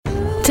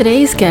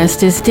Today's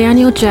guest is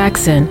Daniel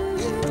Jackson.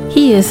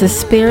 He is a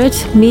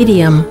spirit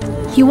medium.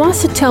 He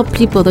wants to tell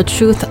people the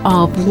truth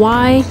of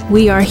why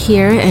we are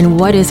here and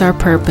what is our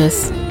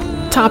purpose.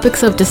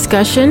 Topics of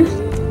discussion: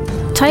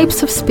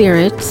 types of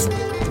spirits,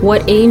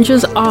 what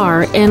angels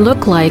are and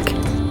look like.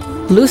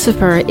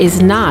 Lucifer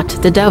is not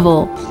the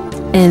devil,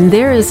 and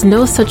there is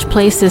no such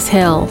place as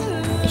hell.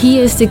 He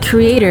is the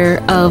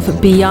creator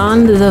of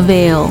Beyond the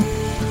Veil.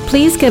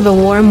 Please give a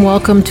warm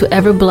welcome to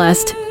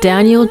ever-blessed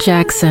Daniel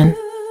Jackson.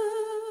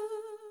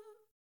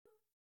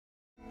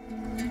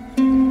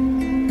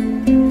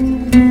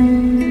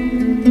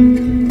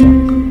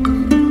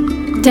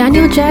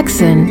 Daniel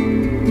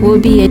Jackson will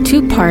be a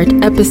two-part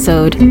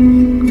episode.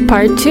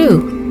 Part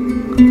 2.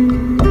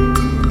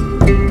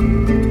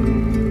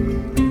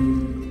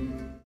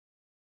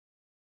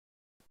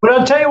 But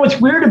I'll tell you what's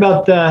weird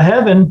about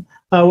heaven.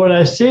 What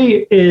I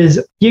see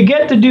is you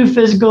get to do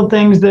physical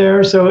things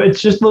there, so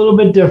it's just a little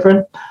bit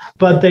different.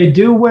 But they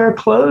do wear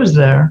clothes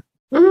there.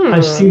 I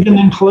see them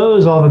in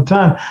clothes all the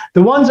time.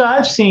 The ones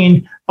I've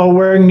seen are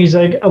wearing these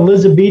like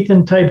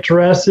Elizabethan type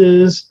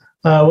dresses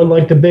with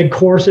like the big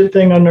corset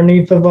thing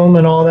underneath of them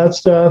and all that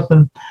stuff.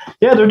 And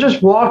yeah, they're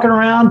just walking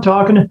around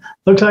talking.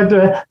 Looks like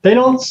they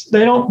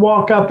don't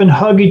walk up and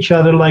hug each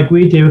other like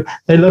we do.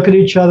 They look at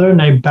each other and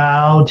they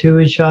bow to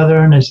each other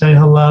and they say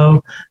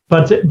hello.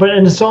 But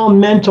and it's all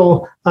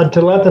mental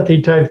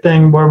telepathy type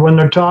thing where when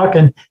they're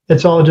talking,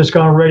 it's all just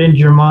going right into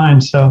your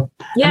mind. So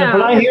yeah,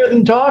 but I hear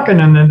them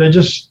talking and then they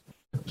just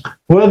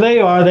where they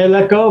are, they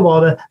let go of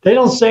all that. They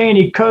don't say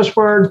any cuss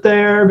words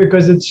there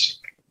because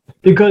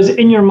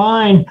in your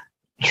mind,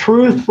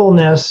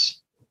 truthfulness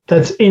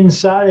that's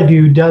inside of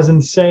you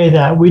doesn't say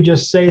that. We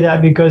just say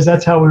that because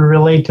that's how we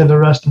relate to the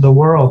rest of the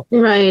world.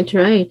 Right.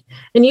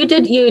 And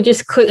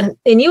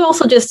you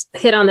also just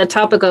hit on the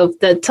topic of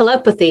the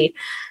telepathy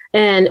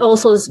and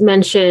also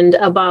mentioned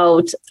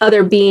about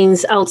other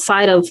beings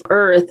outside of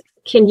Earth.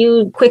 Can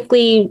you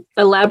quickly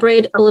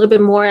elaborate a little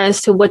bit more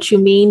as to what you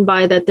mean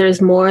by that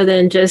there's more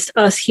than just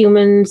us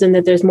humans and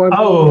that there's more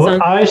beings?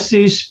 I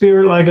see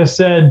spirit, like I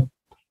said,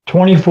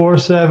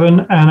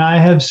 24/7, and I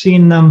have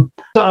seen them.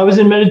 So I was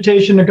in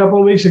meditation a couple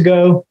of weeks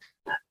ago,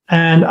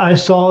 and I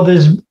saw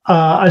this.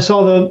 I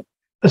saw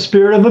the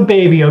spirit of a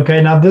baby.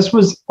 Okay, now this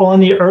was on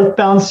the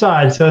earthbound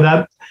side, so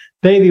that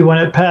baby, when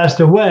it passed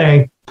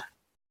away,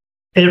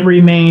 it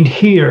remained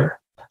here.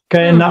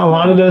 Okay, and a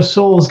lot of those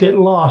souls get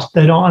lost.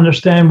 They don't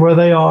understand where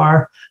they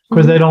are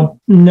because they don't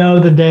know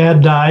that they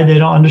have died. They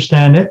don't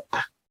understand it.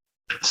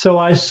 So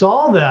I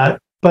saw that.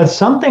 But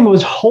something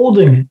was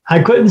holding it. I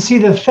couldn't see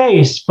the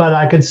face, but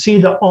I could see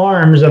the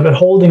arms of it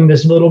holding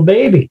this little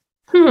baby.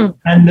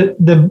 And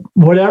the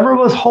whatever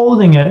was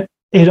holding it,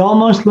 it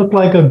almost looked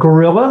like a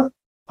gorilla,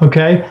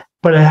 okay?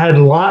 But it had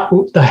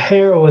the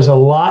hair was a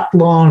lot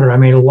longer. I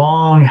mean,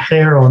 long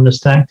hair on this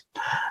thing.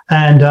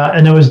 And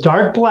it was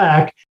dark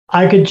black.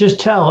 I could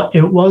just tell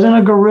it wasn't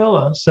a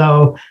gorilla.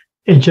 So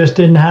it just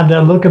didn't have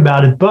that look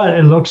about it, but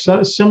it looked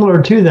so similar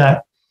to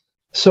that.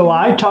 So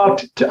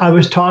I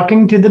was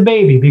talking to the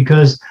baby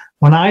because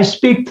when I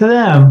speak to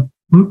them,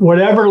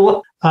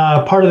 whatever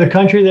part of the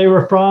country they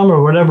were from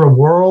or whatever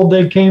world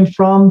they came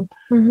from,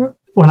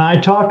 when I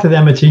talk to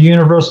them, it's a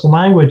universal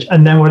language.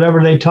 And then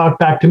whatever they talk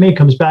back to me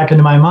comes back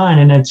into my mind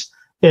and it's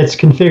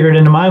configured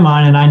into my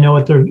mind and I know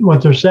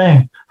what they're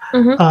saying.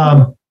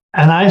 And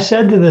I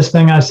said to this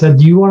thing, I said,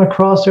 do you want to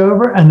cross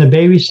over? And the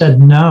baby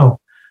said, no.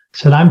 I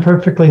said, I'm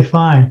perfectly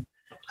fine.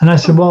 And I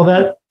said, well,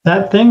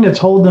 that thing that's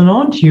holding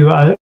on to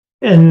you,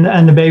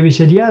 and the baby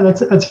said, yeah,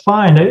 that's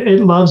fine. It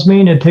loves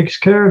me and it takes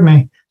care of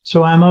me.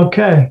 So I'm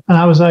okay. And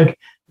I was like,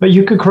 but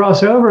you could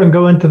cross over and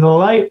go into the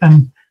light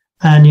and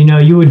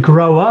you would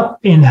grow up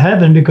in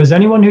heaven because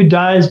anyone who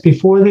dies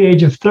before the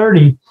age of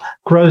 30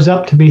 grows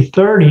up to be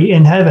 30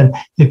 in heaven.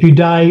 If you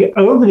die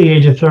over the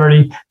age of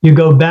 30, you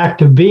go back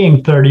to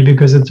being 30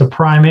 because it's a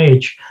prime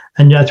age.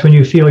 And that's when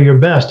you feel your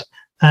best.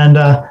 And,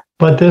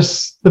 but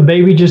the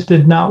baby just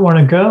did not want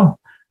to go.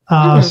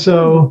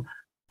 So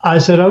I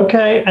said,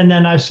 okay. And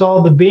then I saw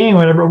the being,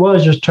 whatever it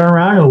was, just turn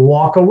around and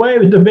walk away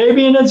with the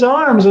baby in its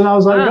arms. And I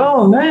was like,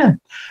 oh,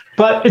 man.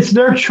 But it's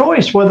their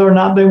choice whether or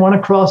not they want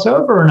to cross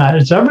over or not.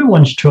 It's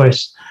everyone's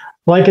choice.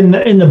 Like in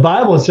the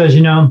Bible, it says,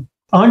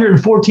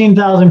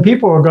 114,000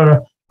 people are going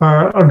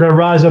to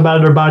rise up out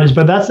of their bodies,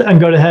 and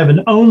go to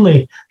heaven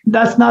only.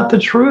 That's not the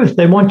truth.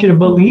 They want you to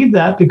believe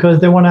that because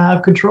they want to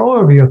have control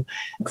over you.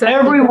 Exactly.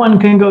 Everyone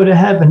can go to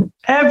heaven.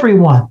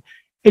 Everyone.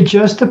 It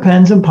just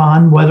depends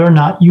upon whether or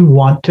not you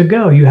want to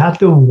go. You have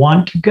to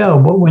want to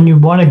go. But when you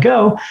want to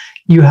go,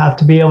 you have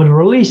to be able to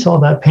release all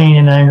that pain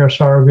and anger,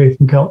 sorrow, grief,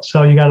 and guilt.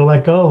 So you got to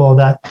let go of all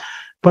that.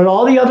 But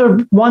all the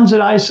other ones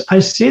that I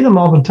see them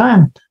all the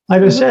time,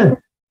 like I said,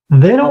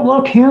 they don't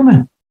look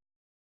human.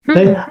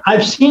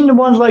 I've seen the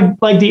ones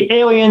like the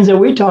aliens that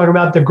we talk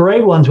about, the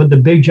gray ones with the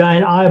big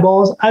giant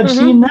eyeballs. I've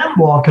seen them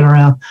walking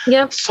around.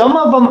 Yep. Some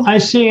of them, I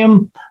see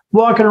them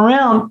walking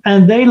around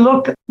and they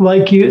look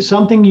like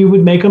something you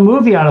would make a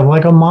movie out of,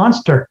 like a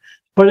monster.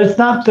 But it's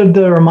not that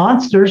they're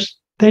monsters.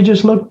 They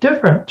just look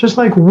different. Just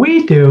like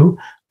we do,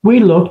 we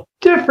look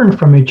different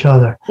from each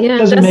other. Yeah, It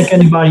doesn't make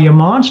anybody a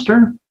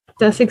monster.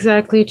 That's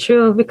exactly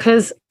true,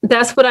 because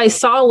that's what I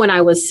saw when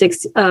I was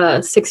 6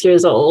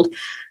 years old.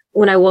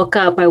 When I woke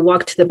up, I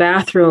walked to the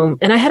bathroom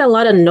and I had a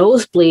lot of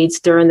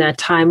nosebleeds during that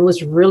time. It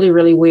was really,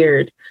 really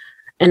weird.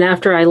 And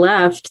after I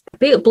left,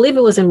 I believe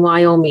it was in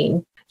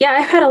Wyoming. Yeah,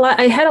 I had a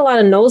lot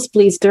of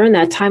nosebleeds during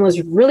that time. It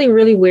was really,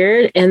 really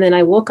weird. And then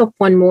I woke up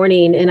one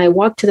morning and I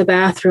walked to the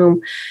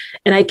bathroom,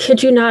 and I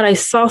kid you not, I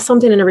saw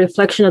something in a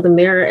reflection of the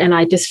mirror, and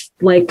I just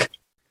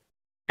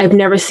I've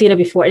never seen it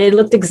before. And it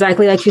looked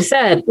exactly like you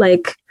said,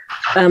 like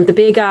the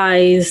big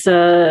eyes.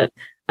 I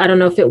don't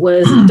know if it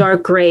was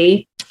dark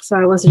gray, so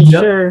I wasn't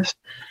sure.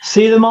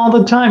 See them all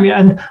the time. Yeah.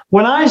 And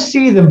when I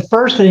see them,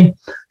 first thing,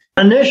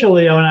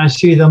 initially when I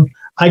see them,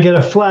 I get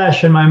a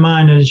flash in my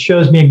mind and it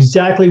shows me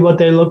exactly what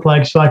they look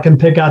like, so I can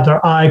pick out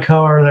their eye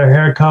color, their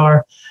hair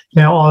color,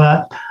 all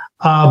that.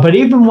 But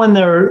even when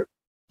they're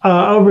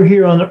over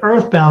here on the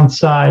earthbound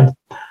side,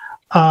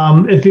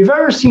 if you've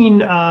ever seen,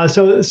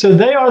 so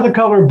they are the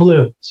color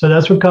blue. So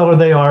that's what color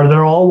they are.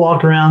 They're all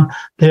walking around.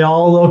 They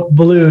all look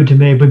blue to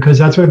me because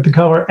that's what the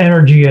color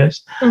energy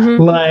is.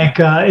 Mm-hmm. Like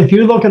if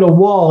you look at a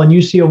wall and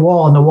you see a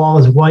wall and the wall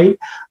is white,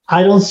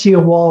 I don't see a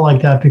wall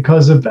like that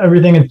because of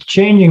everything that's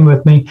changing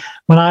with me.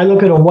 When I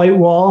look at a white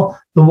wall,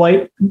 the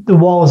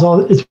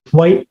wall it's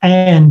white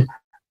and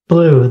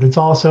blue. There's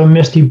also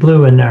misty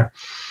blue in there.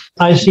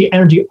 I see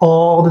energy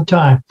all the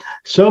time.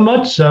 So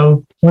much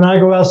so, when I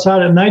go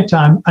outside at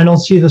nighttime, I don't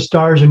see the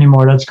stars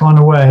anymore. That's gone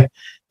away.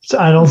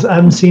 I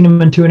haven't seen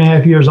them in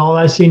 2.5 years. All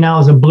I see now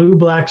is a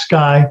blue-black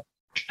sky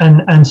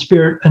and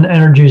spirit and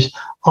energies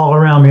all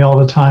around me all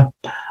the time.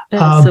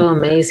 That's so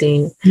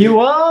amazing.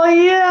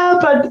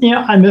 But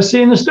I miss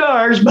seeing the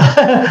stars.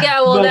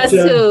 Yeah, well, that's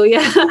too.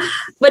 Yeah,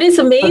 but it's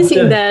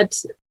amazing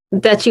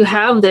that you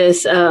have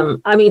this.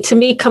 I mean, to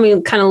me,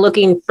 kind of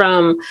looking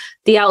from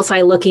the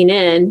outside looking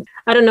in,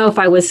 I don't know if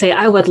I would say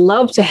I would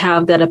love to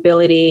have that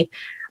ability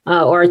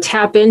or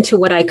tap into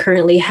what I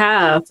currently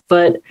have.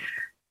 But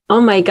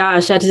oh my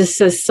gosh, that just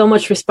says so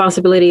much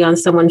responsibility on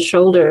someone's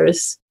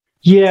shoulders.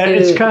 Yeah,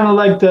 it's kind of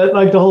like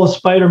the whole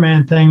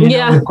Spider-Man thing.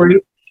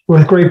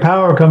 With great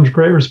power comes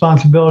great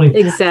responsibility.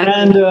 Exactly.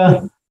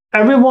 And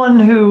everyone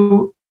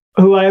who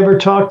I ever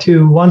talk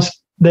to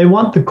they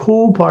want the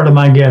cool part of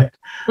my gift.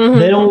 Mm-hmm.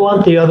 They don't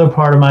want the other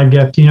part of my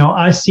gift.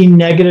 I see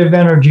negative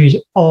energies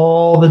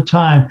all the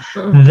time.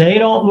 Mm-hmm. They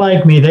don't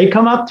like me. They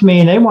come up to me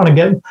and they want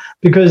to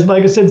because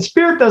like I said,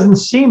 spirit doesn't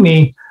see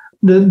me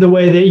the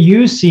way that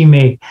you see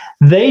me.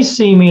 They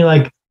see me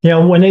like,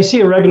 when they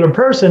see a regular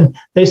person,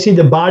 they see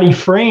the body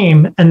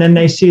frame and then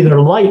they see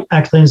their light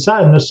actually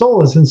inside them. The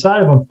soul is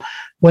inside of them.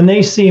 When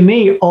they see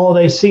me, all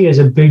they see is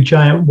a big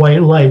giant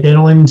white light. They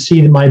don't even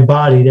see my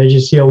body. They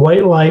just see a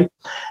white light.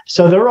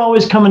 So they're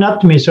always coming up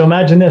to me. So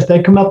imagine this.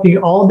 They come up to me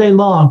all day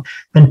long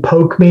and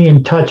poke me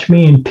and touch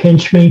me and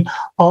pinch me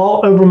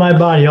all over my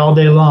body all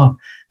day long.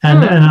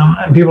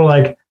 And people are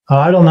like, oh,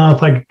 I don't know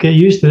if I could get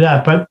used to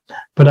that,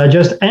 but I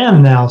just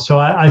am now. So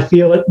I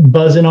feel it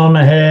buzzing on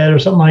my head or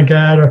something like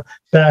that, or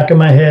back of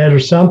my head or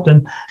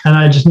something. And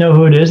I just know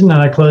who it is. And then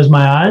I close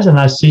my eyes and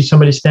I see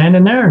somebody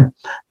standing there. And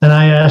then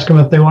I ask them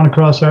if they want to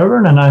cross over.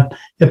 And then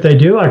if they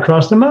do, I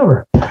cross them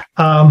over.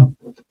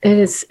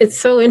 It's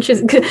so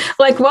interesting.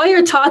 Like while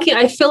you're talking,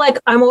 I feel like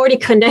I'm already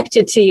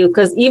connected to you,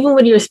 because even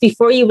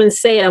before you even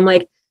say it, I'm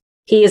like,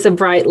 he is a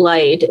bright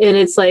light. And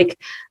it's like,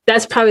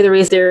 that's probably the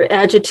reason they're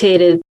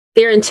agitated.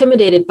 They're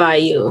intimidated by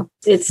you.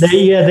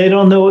 They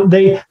don't know.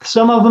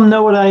 Some of them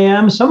know what I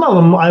am. Some of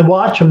them, I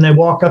watch them. They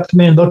walk up to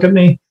me and look at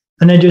me,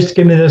 and they just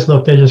give me this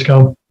look. They just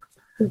go,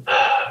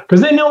 because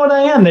they know what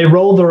I am. They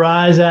roll their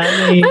eyes at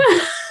me.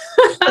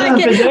 I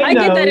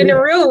get that in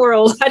the real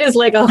world. I just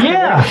like,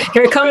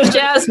 here comes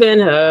Jasmine.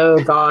 Oh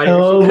God.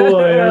 Oh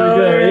boy,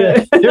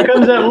 here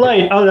comes that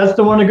light. Oh, that's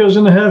the one that goes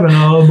into heaven.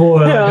 Oh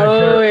boy.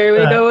 Here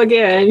we go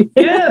again.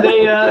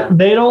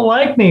 They don't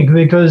like me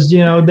because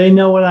they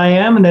know what I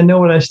am and they know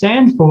what I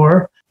stand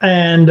for.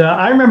 And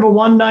I remember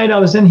one night I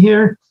was in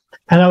here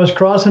and I was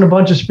crossing a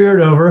bunch of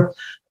spirit over,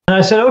 and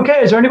I said,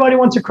 "Okay, is there anybody who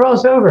wants to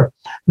cross over?"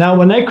 Now,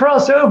 when they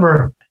cross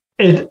over,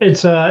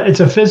 it's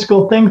a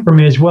physical thing for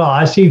me as well.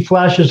 I see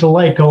flashes of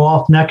light go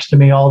off next to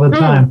me all the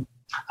time.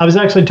 I was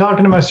actually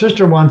talking to my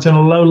sister once in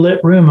a low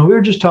lit room, and we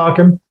were just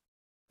talking.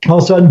 All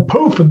of a sudden,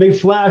 poof, a big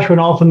flash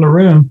went off in the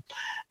room.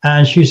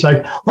 And she's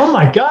like, "Oh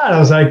my God." I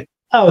was like,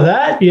 "Oh,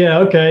 that? Yeah,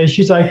 okay."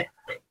 She's like,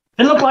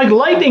 "It looked like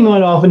lightning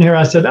went off in here."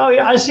 I said, "Oh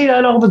yeah, I see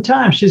that all the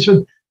time." She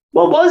said,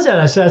 "What was that?"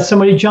 I said,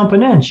 "Somebody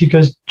jumping in." She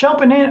goes,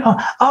 "Jumping in?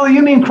 Oh,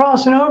 you mean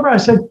crossing over?" I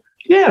said,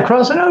 "Yeah,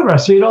 crossing over. I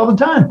see it all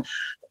the time."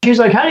 She's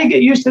like, "How do you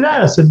get used to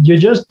that?" I said, "You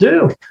just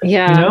do."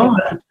 Yeah.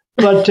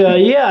 But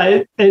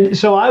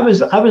so I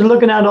was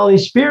looking at all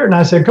these spirit, and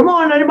I said, "Come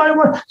on, anybody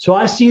want?" So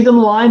I see them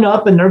line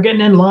up, and they're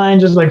getting in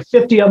line, just like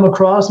 50 of them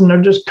across, and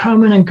they're just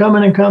coming and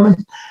coming and coming.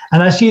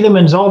 And I see them,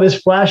 and there's all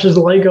this flashes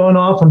of light going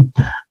off, and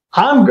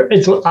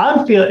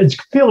it's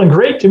feeling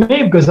great to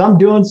me because I'm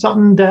doing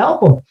something to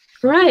help them.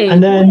 Right.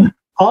 And then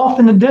off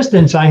in the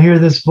distance, I hear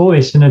this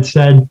voice, and it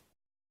said,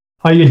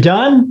 "Are you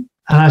done?"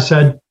 And I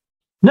said,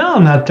 no,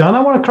 I'm not done.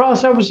 I want to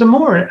cross over some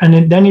more.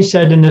 And then he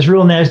said in this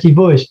real nasty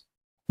voice,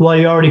 well,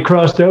 you already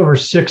crossed over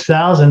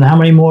 6,000. How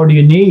many more do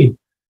you need?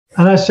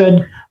 And I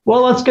said,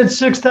 well, let's get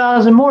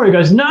 6,000 more. He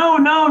goes,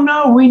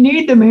 no, we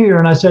need them here.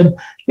 And I said,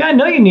 yeah, I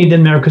know you need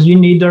them there because you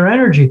need their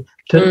energy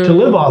to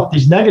live off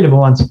these negative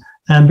ones.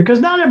 And because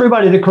not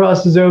everybody that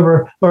crosses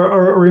over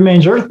or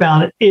remains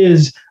earthbound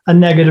is a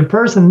negative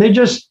person.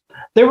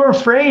 They were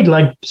afraid,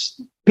 like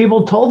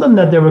people told them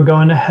that they were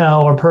going to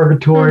hell or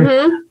purgatory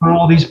or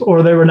all these,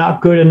 or they were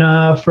not good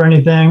enough or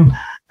anything.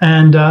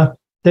 And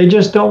they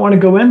just don't want to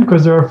go in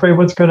because they're afraid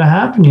what's going to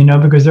happen,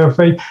 because they're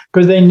afraid,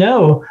 because they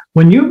know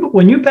when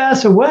you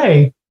pass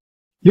away,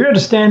 you're going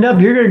to stand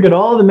up, you're going to get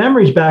all the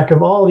memories back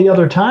of all the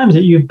other times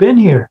that you've been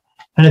here.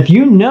 And if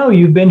you know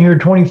you've been here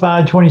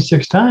 25,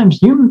 26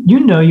 times, you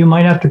know you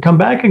might have to come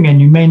back again.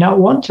 You may not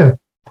want to.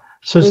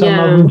 So some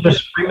of them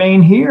just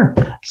remain here.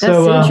 That's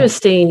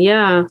interesting.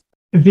 Yeah.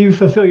 If you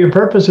fulfill your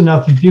purpose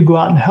enough, if you go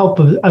out and help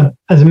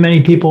as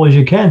many people as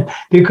you can,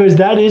 because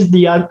that is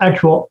the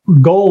actual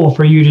goal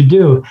for you to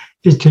do,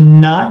 is to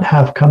not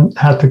have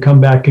to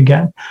come back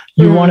again.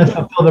 You want to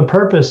fulfill the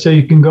purpose so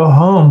you can go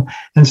home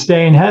and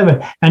stay in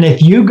heaven. And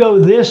if you go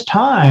this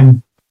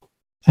time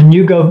and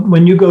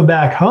when you go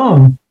back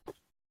home,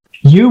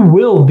 you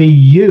will be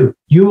you.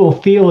 You will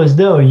feel as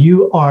though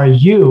you are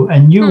you,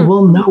 and you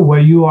will know where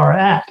you are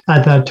at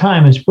that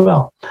time as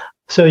well.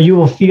 So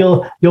you'll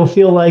feel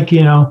like,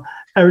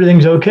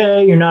 everything's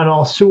okay. You're not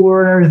all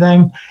sore and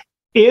everything.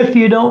 If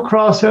you don't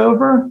cross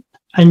over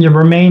and you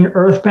remain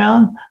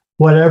earthbound,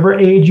 whatever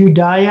age you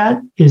die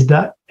at is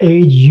the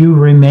age you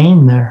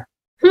remain there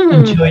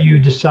until you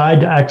decide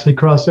to actually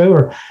cross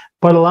over.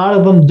 But a lot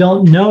of them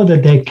don't know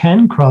that they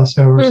can cross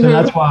over. So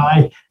that's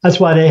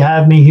why they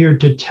have me here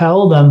to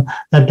tell them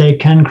that they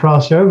can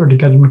cross over, to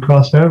get them to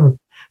cross over.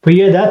 But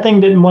yeah, that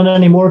thing didn't want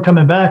any more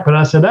coming back. But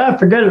I said,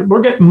 forget it.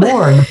 We're getting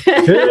more. And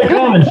here they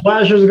come. And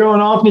flashers are going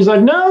off. And he's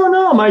like,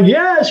 no. I'm like,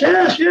 yes,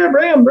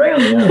 bring them.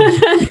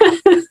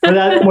 Yeah.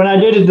 But when I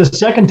did it the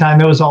second time,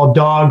 it was all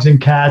dogs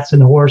and cats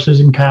and horses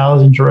and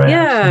cows and giraffes.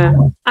 Yeah,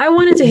 I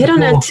wanted to hit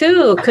on that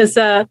too, because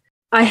I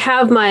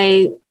have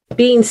my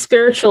being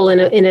spiritual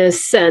in a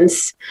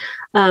sense.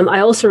 I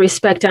also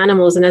respect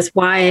animals, and that's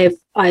why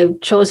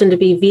I've chosen to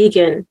be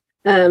vegan.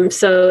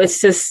 So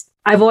it's just,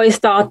 I've always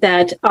thought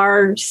that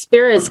our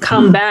spirits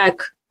come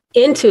back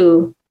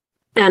into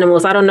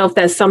animals. I don't know if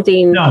that's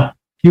something. No,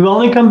 you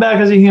only come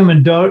back as a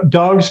human.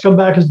 Dogs come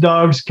back as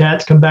dogs.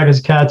 Cats come back as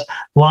cats.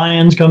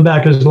 Lions come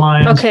back as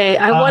lions. Okay,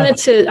 I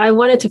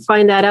wanted to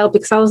find that out,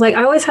 because I was like,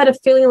 I always had a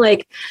feeling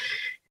like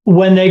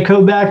when they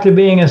go back to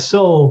being a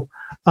soul,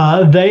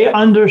 they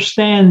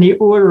understand the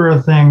order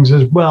of things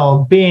as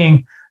well,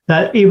 being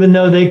that even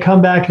though they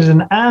come back as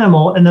an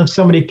animal, and if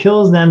somebody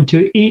kills them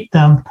to eat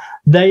them,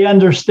 they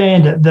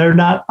understand it. They're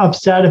not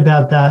upset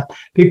about that,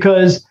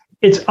 because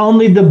it's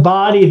only the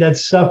body that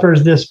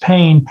suffers this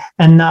pain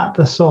and not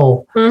the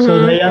soul.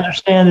 So they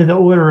understand the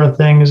order of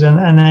things,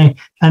 and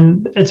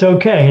it's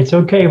okay. It's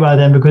okay by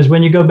them, because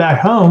when you go back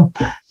home,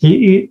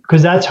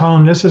 because that's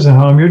home, this isn't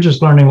home. You're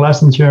just learning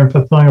lessons here and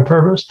fulfilling a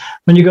purpose.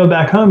 When you go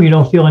back home, you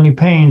don't feel any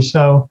pain.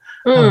 So,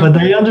 but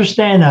they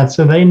understand that.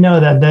 So they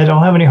know that they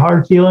don't have any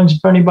hard feelings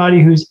for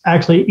anybody who's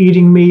actually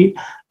eating meat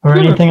or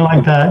anything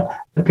like that,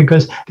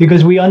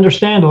 because we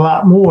understand a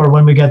lot more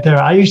when we get there.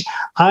 I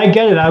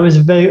get it. I was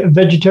a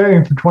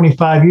vegetarian for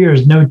 25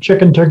 years, no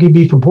chicken, turkey,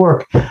 beef, or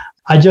pork.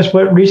 I just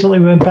recently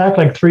went back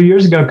like 3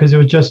 years ago, because it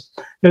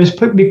was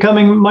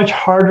becoming much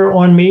harder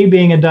on me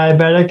being a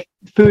diabetic.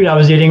 Food I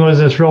was eating was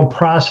this real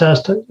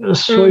processed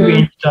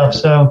soybean stuff.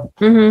 So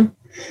it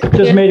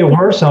just made it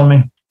worse on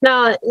me.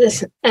 No,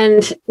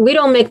 and we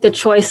don't make the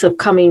choice of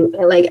coming,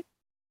 like,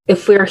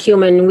 if we're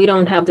human, we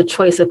don't have the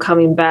choice of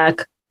coming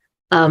back,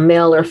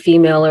 male or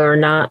female or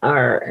not,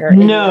 or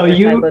no,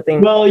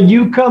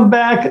 you come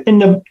back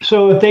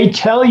so if they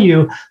tell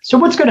you, so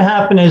what's going to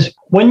happen is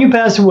when you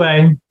pass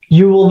away,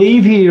 you will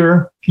leave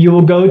here, you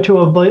will go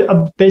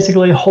to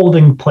basically a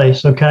holding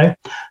place, okay?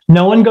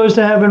 No one goes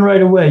to heaven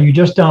right away. You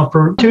just don't,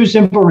 for two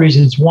simple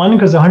reasons. One,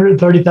 because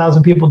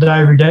 130,000 people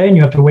die every day and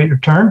you have to wait your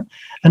turn.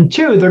 And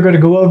two, they're going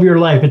to go over your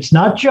life. It's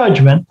not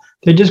judgment.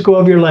 They just go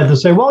over your life. They'll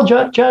say, well,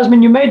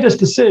 Jasmine, you made this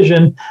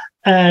decision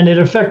and it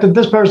affected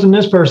this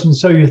person,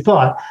 so you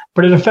thought,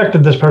 but it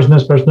affected this person.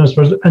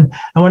 And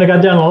when it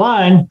got down the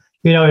line,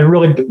 it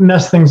really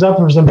messed things up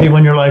for some people.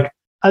 And you're like,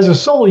 as a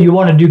soul, you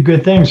want to do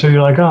good things. So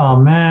you're like, oh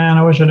man,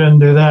 I wish I didn't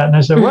do that. And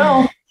I said,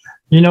 well,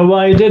 you know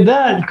why you did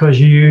that? Because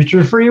you used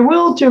your free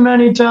will too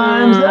many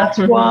times. That's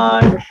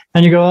why.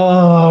 And you go,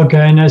 oh,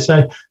 okay. And I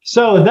say,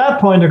 so at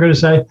that point, they're going to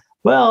say,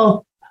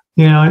 well,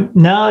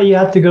 now you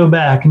have to go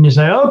back. And you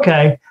say,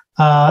 okay,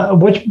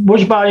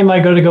 which body am I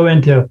going to go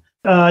into?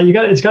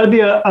 It's got to be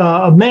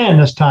a man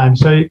this time.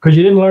 So, because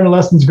you didn't learn a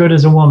lesson as good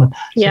as a woman.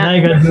 So now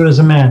you got to do it as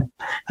a man.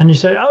 And you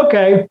say,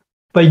 okay,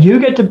 but you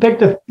get to pick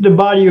the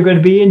body you're going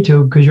to be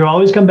into, because you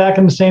always come back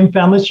in the same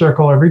family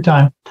circle every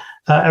time.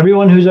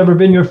 Everyone who's ever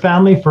been your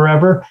family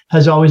forever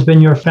has always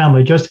been your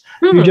family.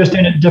 You're just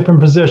in different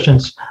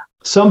positions.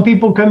 Some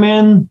people come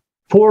in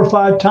 4 or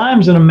 5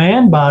 times in a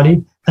man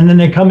body, and then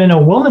they come in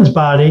a woman's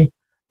body.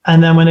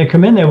 And then when they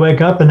come in, they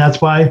wake up. And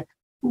that's why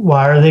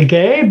are they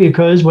gay?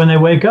 Because when they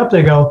wake up,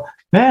 they go,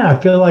 man, I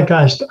feel like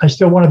I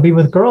still want to be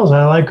with girls.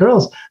 I like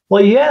girls.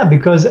 Well, yeah,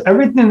 because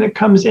everything that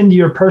comes into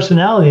your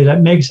personality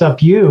that makes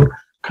up you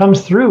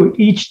comes through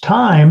each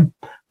time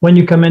when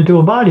you come into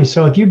a body.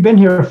 So if you've been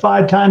here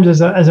 5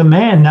 times as a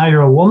man, now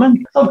you're a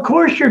woman, of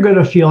course you're going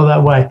to feel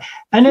that way.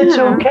 And it's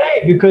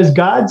okay, because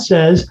God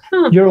says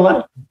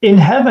in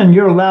heaven,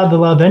 you're allowed to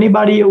love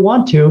anybody you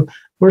want to.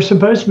 We're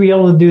supposed to be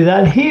able to do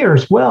that here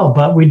as well,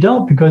 but we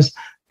don't, because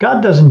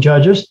God doesn't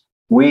judge us.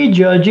 We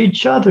judge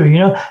each other.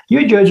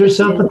 You judge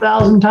yourself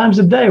 1,000 times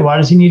a day. Why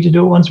does he need to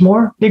do it once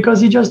more? Because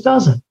he just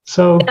doesn't.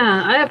 So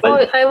yeah, I've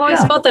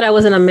always felt that I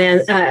wasn't a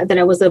man, that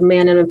I was a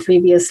man in a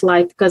previous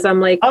life, because I'm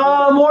like,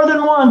 more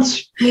than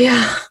once.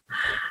 Yeah,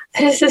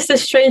 it's just the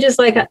strangest.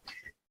 Like,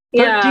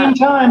 13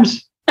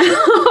 times.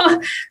 Now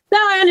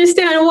I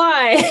understand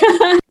why.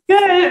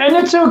 Yeah, and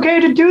it's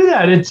okay to do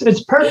that.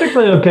 It's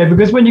perfectly okay,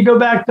 because when you go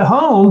back to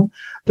home,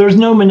 there's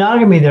no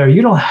monogamy there.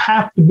 You don't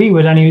have to be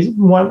with any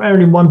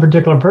one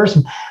particular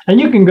person.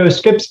 And you can go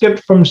skip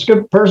from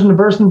person to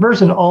person to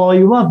person all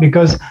you want,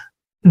 because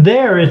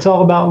there it's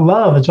all about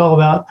love. It's all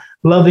about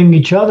loving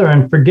each other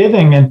and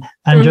forgiving and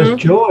just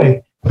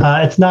joy.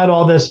 It's not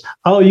all this,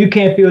 oh, you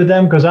can't be with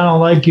them because I don't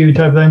like you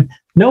type of thing.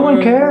 No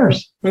one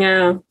cares.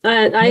 Yeah.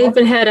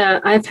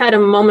 I've had a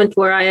moment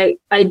where I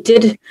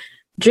did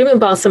dream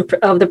about some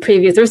of the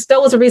previous. That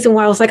was a reason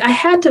why I was like, I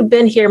had to have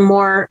been here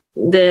more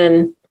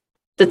than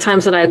the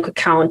times that I could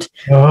count.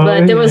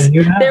 But there was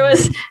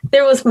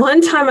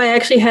one time I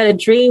actually had a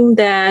dream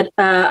that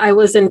I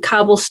was in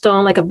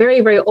cobblestone, like a very,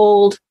 very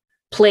old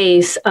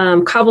place.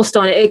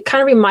 Cobblestone. It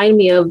kind of reminded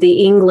me of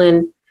the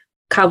England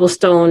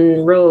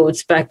cobblestone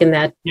roads back in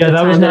that. Yeah,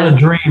 that was not a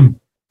dream.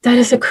 That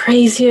is the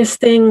craziest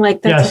thing.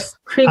 Like, that's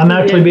creepy. I'm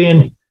actually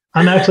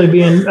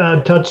being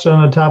touched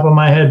on the top of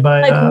my head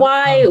by. Like,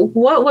 why?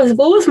 What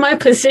was my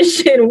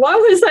position? Why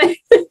was I?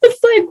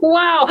 It's like,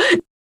 wow.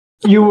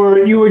 You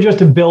were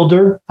just a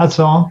builder. That's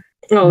all.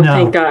 Oh, no.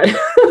 Thank God.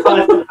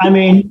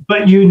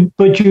 but you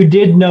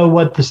did know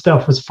what the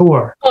stuff was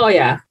for. Oh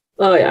yeah.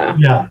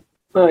 Yeah.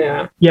 Oh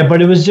yeah. Yeah,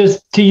 but it was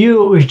just, to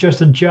you, it was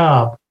just a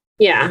job.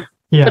 Yeah.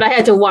 But I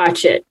had to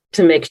watch it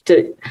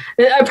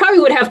I probably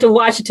would have to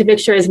watch it to make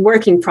sure it's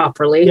working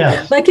properly.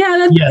 Yeah. Like,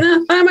 I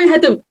might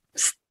have to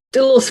do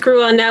a little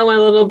screw on that one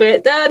a little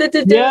bit.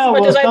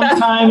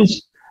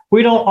 Sometimes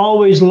we don't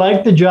always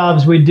like the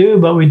jobs we do,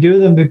 but we do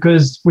them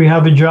because we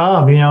have a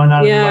job,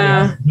 not everybody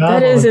has a job.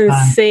 That is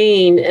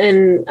insane.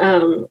 And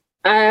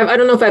I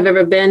don't know if I've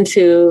ever been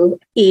to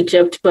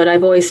Egypt, but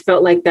I've always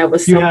felt like that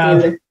was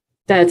something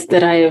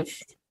that I have.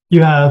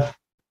 You have.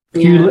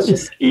 Yeah,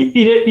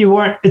 you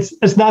weren't.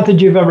 It's not that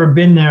you've ever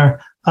been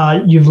there.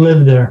 You've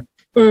lived there.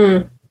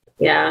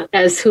 Yeah,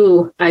 as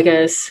who? I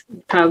guess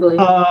probably.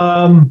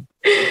 You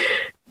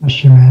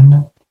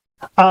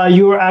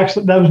were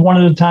actually. That was one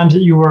of the times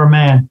that you were a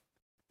man.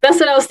 That's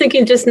what I was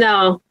thinking just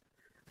now.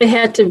 It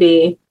had to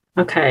be.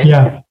 Okay.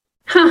 Yeah.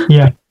 Huh.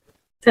 Yeah.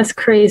 That's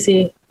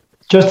crazy.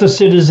 Just a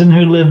citizen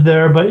who lived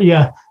there, but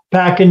yeah,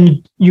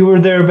 you were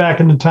there back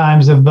in the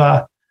times of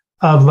like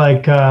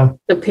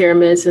the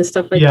pyramids and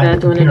stuff like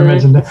that. The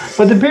pyramids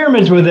but the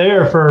pyramids were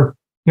there for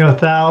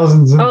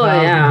thousands and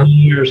thousands of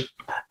years,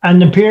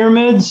 and the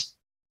pyramids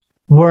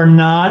were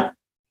not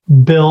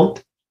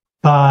built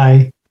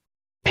by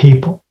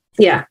people.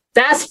 Yeah,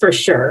 that's for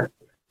sure.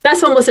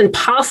 That's almost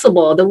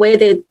impossible. The way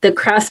the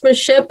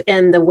craftsmanship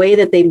and the way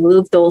that they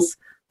move those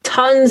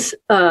tons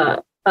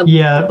of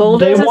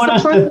boulders. They want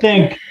us to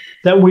think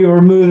that we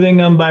were moving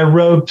them by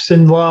ropes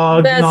and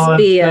logs. That's and all that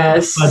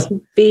BS. Stuff,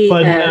 BS.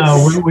 But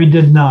no, we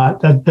did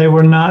not. That they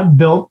were not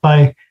built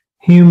by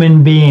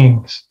human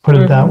beings. Put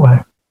it that way.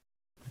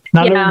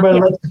 Not everybody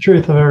likes the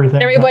truth of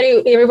everything.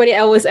 Everybody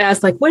always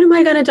asks, like, when am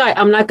I going to die?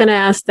 I'm not going to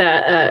ask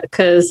that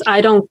because I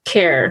don't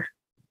care.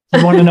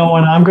 You want to know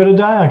when I'm going to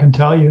die? I can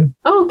tell you.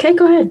 Oh, okay,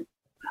 go ahead.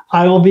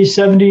 I will be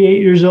 78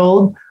 years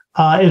old.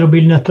 It'll be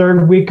in the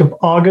 3rd week of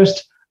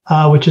August,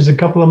 which is a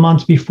couple of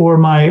months before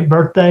my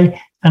birthday,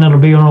 and it'll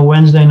be on a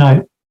Wednesday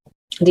night.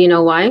 Do you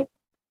know why?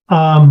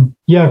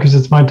 Yeah, because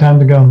it's my time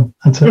to go.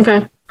 That's it.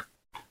 Okay.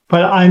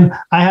 But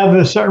I have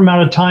a certain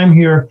amount of time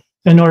here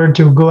in order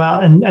to go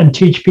out and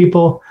teach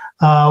people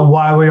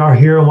why we are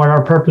here and what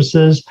our purpose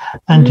is,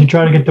 and to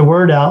try to get the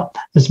word out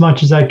as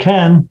much as I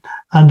can.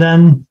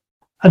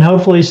 And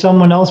hopefully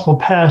someone else will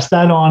pass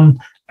that on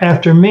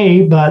after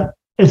me, but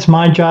it's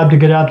my job to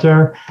get out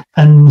there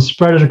and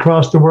spread it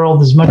across the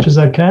world as much as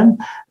I can.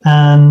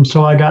 And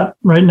so I got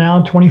right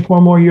now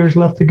 24 more years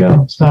left to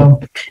go.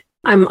 So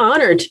I'm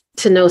honored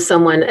to know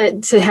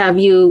someone,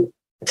 to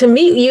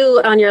meet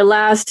you on your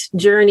last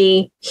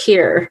journey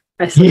here.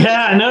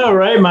 Yeah, I know,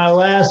 right? My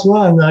last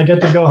one. I get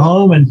to go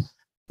home and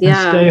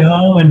stay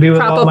home and be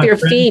with all my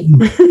friends. Prop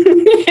up your feet.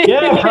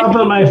 Yeah, prop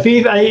up my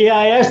feet.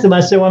 I asked them,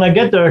 I said, when I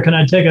get there, can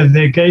I take a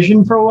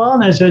vacation for a while?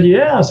 And they said,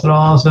 yeah. I said,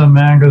 awesome,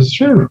 man. Because,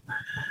 phew,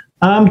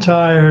 I'm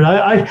tired.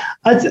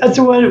 That's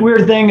a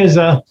weird thing is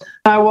I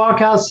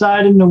walk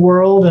outside in the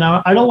world and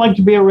I don't like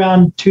to be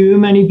around too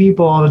many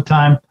people all the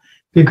time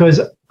because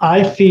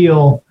I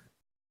feel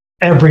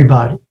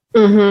everybody.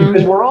 Mm-hmm.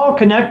 Because we're all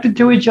connected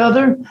to each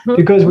other,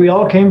 because we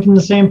all came from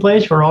the same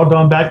place. We're all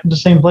going back to the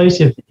same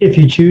place if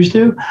you choose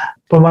to.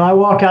 But when I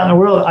walk out in the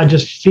world, I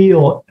just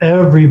feel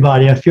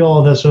everybody. I feel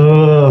all this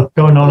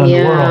going on in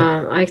the world.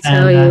 Yeah, I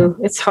tell you.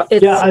 It's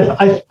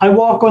I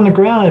walk on the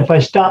ground. If I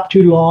stop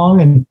too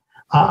long and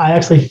I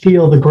actually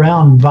feel the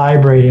ground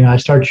vibrating, I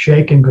start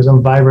shaking because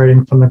I'm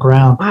vibrating from the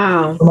ground.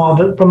 Wow. From all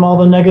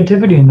the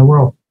negativity in the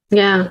world.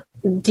 Yeah.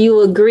 Do you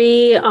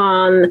agree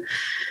on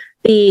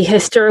the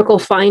historical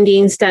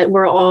findings that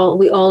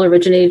we all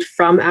originated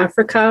from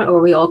Africa, or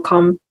we all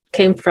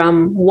came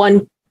from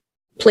one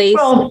place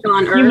on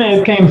Earth? You may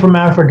have came from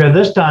Africa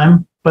this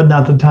time, but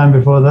not the time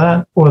before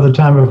that, or the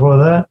time before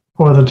that,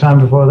 or the time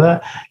before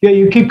that. Yeah,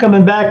 you keep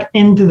coming back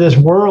into this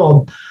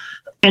world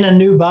in a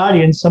new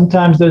body, and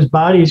sometimes those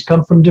bodies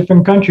come from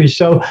different countries.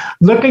 So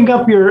looking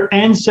up your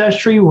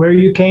ancestry, where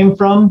you came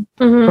from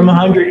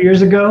 100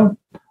 years ago.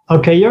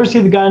 Okay, you ever see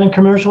the guy in the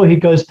commercial? He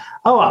goes,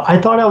 "Oh, I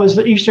thought I was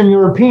Eastern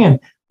European,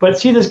 but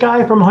see this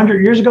guy from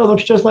 100 years ago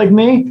looks just like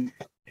me."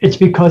 It's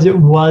because it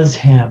was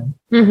him.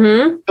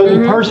 Mm-hmm. So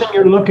the person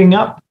you're looking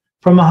up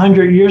from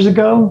 100 years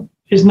ago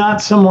is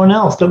not someone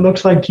else that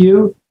looks like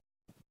you.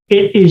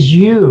 It is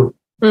you.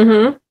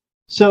 Mm-hmm.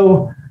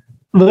 So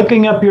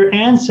looking up your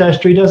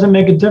ancestry doesn't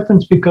make a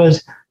difference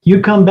because you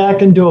come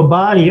back into a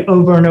body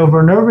over and over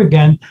and over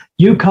again.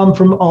 You come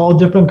from all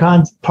different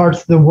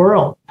parts of the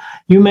world.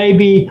 I may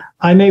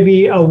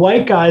be a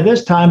white guy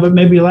this time, but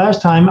maybe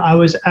last time I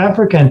was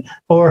African.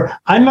 Or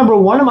I remember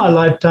one of my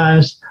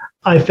lifetimes,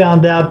 I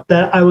found out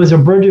that I was a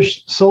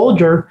British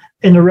soldier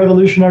in the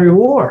Revolutionary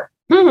War.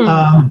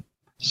 Mm-hmm.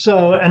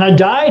 And I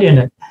died in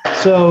it.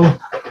 So,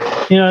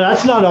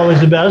 that's not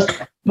always the best.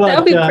 But, that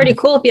would be pretty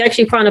cool if you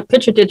actually found a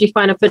picture. Did you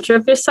find a picture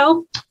of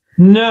yourself?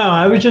 No,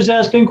 I was just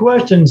asking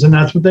questions, and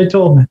that's what they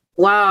told me.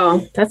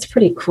 Wow, that's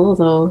pretty cool,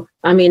 though.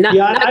 I mean,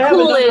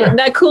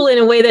 not cool in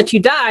a way that you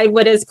died,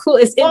 but it's cool.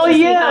 It's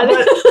interesting.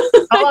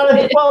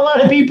 But a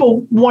lot of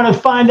people want to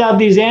find out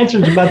these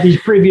answers about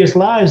these previous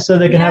lives so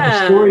they can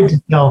have a story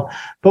to tell.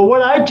 But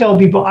what I tell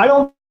people, I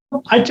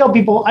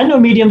know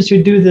mediums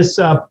who do this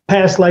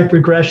past life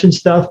regression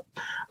stuff.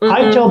 Mm-hmm.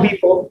 I tell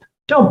people,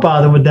 don't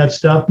bother with that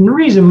stuff. And the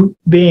reason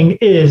being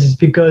is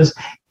because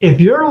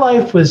if your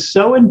life was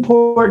so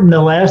important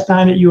the last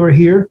time that you were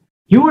here,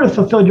 you would have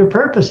fulfilled your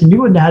purpose and you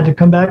wouldn't have had to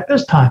come back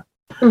this time.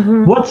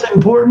 Mm-hmm. What's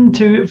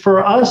important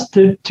for us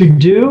to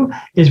do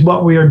is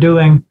what we are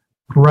doing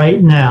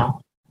right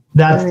now.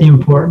 That's the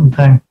important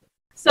thing.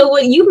 So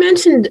what you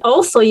mentioned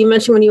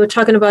when you were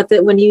talking about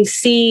that, when you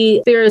see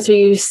spirits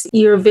or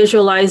you're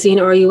visualizing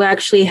or you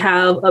actually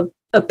have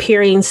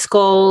appearing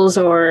skulls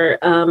or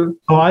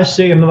I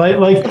see them like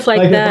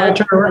that.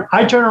 If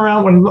I turn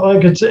around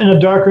when it's in a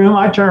dark room,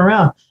 I turn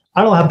around.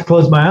 I don't have to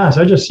close my eyes.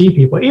 I just see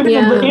people. Even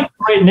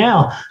right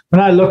now,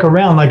 when I look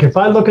around, like if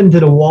I look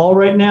into the wall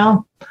right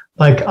now,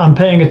 like I'm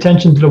paying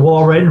attention to the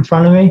wall right in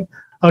front of me.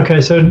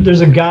 Okay, so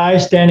there's a guy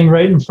standing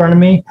right in front of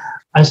me.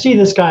 I see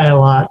this guy a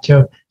lot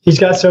too. This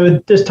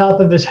top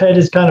of his head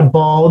is kind of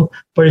bald,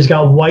 but he's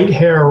got white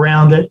hair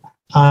around it.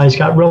 He's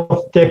got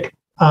real thick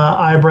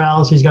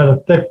eyebrows. He's got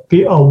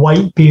a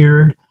white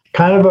beard,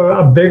 kind of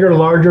a bigger,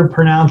 larger,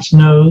 pronounced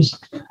nose.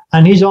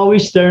 And he's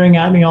always staring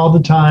at me all the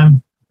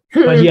time.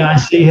 But yeah, I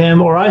see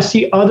him, or I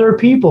see other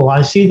people.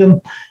 I see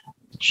them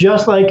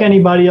just like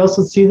anybody else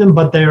would see them,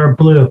 but they are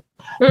blue.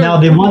 Now,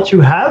 the ones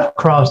who have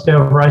crossed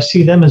over, I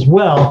see them as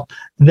well.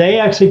 They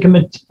actually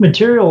can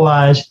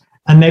materialize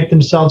and make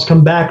themselves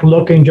come back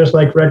looking just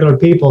like regular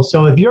people.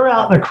 So if you're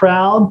out in a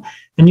crowd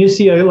and you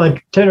see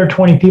like 10 or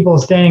 20 people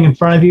standing in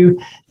front of you,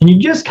 and you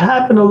just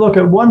happen to look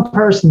at one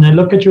person, they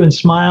look at you and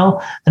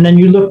smile, and then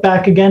you look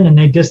back again and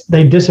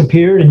they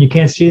disappeared and you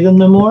can't see them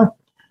no more.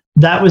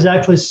 That was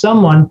actually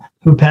someone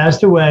who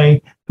passed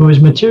away, who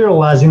was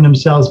materializing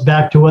themselves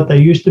back to what they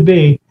used to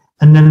be,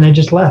 and then they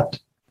just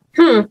left.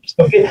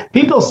 So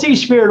people see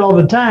spirit all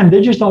the time.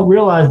 They just don't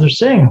realize they're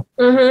seeing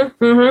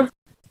them.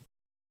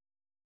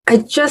 I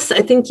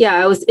think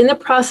I was in the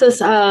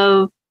process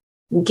of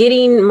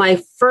getting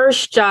my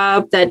first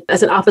job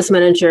as an office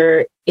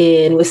manager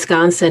in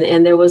Wisconsin.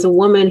 And there was a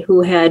woman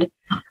who I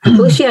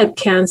believe she had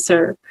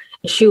cancer.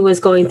 She was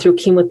going through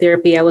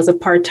chemotherapy. I was a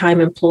part-time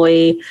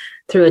employee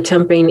through a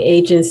temping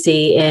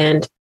agency.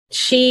 And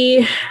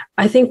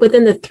I think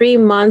within the 3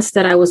 months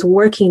that I was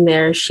working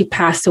there, she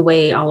passed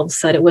away all of a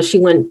sudden.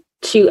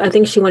 I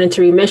think she went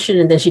into remission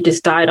and then she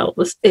just died.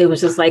 It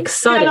was just like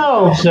sudden.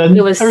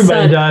 It was everybody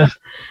sudden. dies.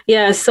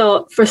 Yeah.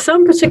 So for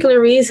some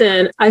particular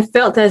reason, I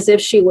felt as if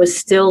she was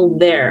still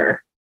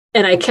there,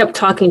 and I kept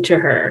talking to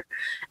her,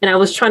 and I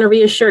was trying to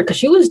reassure because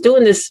she was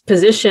doing this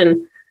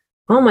position,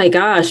 oh my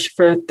gosh,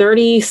 for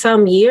 30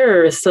 some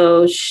years.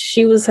 So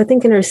she was, I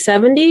think, in her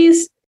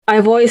 70s.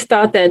 I've always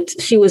thought that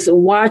she was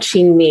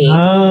watching me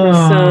for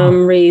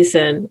some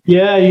reason.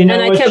 Yeah, and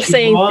I kept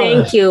saying,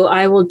 "Thank you.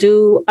 I will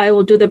do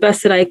the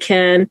best that I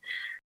can."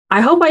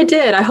 I hope I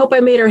did. I hope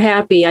I made her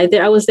happy.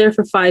 I was there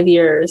for 5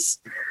 years.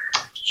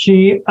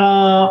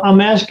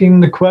 I'm asking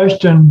the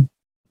question,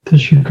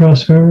 did she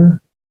cross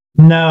over?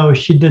 No,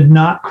 she did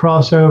not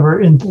cross over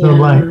into the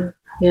light.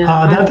 Yeah.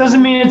 That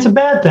doesn't mean it's a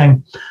bad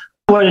thing.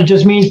 What it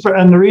just means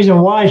and the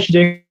reason why she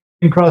didn't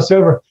cross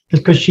over is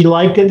because she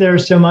liked it there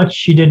so much,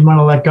 she didn't want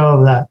to let go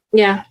of that.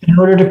 Yeah. In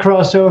order to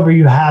cross over,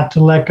 you have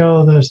to let go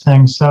of those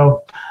things.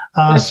 So,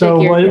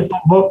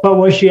 but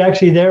was she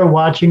actually there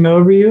watching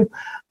over you?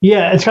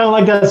 Yeah, it's kind of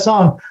like that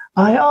song.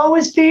 I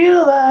always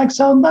feel like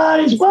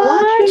somebody's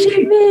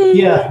watching me.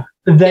 Yeah,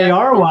 they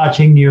are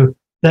watching you.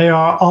 They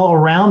are all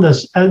around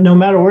us. No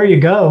matter where you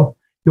go,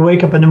 you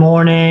wake up in the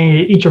morning,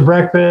 you eat your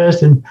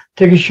breakfast and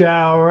take a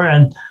shower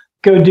and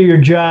go do your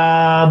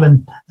job.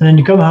 And then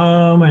you come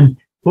home and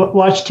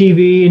watch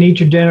TV and eat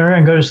your dinner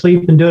and go to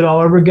sleep and do it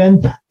all over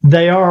again.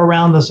 They are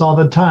around us all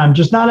the time.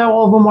 Just not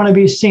all of them want to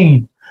be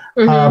seen.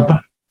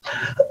 But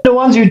the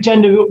ones who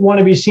tend to want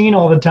to be seen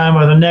all the time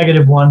are the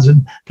negative ones.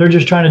 And they're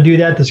just trying to do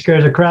that to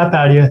scare the crap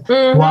out of you.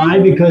 Why?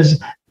 Because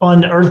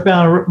on the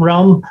earthbound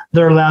realm,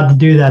 they're allowed to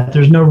do that.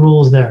 There's no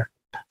rules there.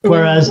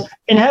 Whereas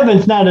in heaven,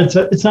 it's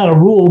not a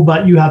rule,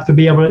 but you have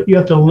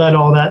to let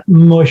all that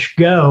mush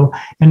go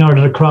in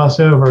order to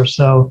cross over.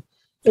 So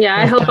yeah,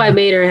 I hope I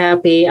made her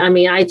happy. I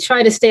mean, I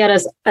try to stay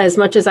out as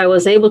much as I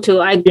was able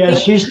to.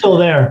 She's still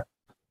there.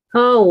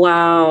 Oh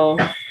wow,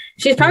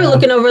 she's probably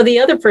looking over the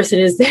other person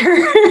is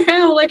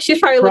there. Like she's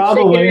probably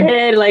shaking her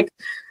head. Like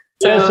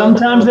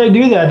sometimes they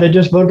do that. They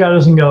just look at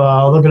us and go,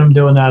 "Oh, look at them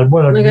doing that."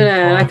 Whatever. Look at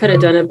that. I could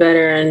have done it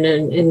better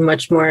and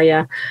much more.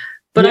 Yeah.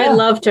 But I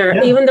loved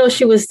her, even though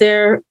she was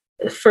there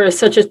for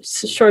such a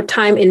short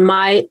time in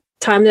my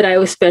time that I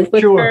was spent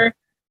with her.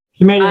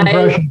 She made an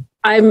impression.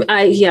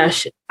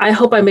 I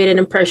hope I made an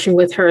impression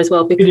with her as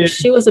well because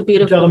she was a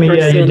beautiful person.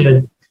 Yeah, you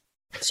did.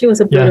 She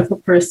was a beautiful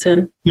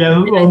person. Yeah,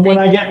 when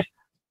I get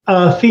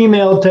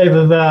female type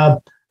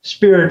of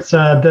spirits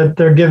that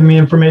they're giving me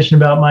information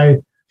about my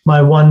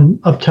one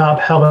up top,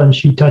 Helen,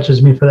 she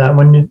touches me for that.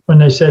 When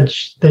they said,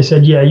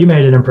 yeah, you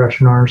made an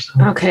impression on her.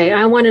 So. Okay,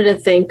 I wanted to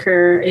thank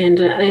her,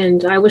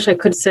 and I wish I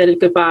could have said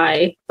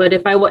goodbye. But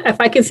if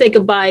I can say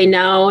goodbye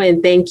now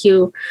and thank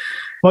you.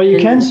 Well, you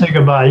can say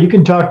goodbye. You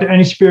can talk to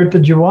any spirit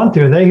that you want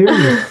to. They hear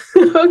you.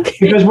 Okay.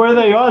 Because where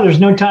they are, there's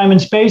no time and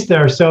space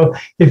there. So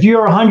if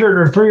you're 100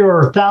 or 3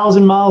 or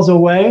 1,000 miles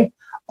away,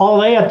 all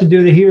they have to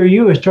do to hear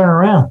you is turn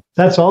around.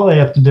 That's all they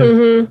have to do.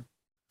 Mm-hmm.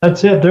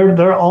 That's it.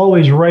 They're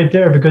always right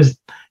there because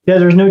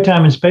there's no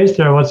time and space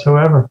there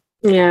whatsoever.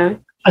 Yeah.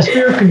 A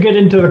spirit could get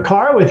into the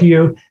car with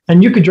you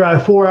and you could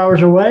drive 4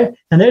 hours away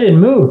and they didn't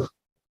move.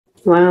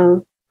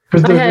 Wow.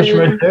 Because they're just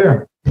right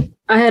there.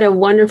 I had a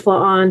wonderful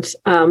aunt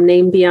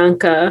named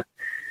Bianca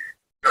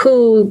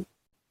who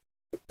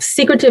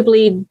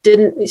secretively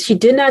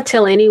did not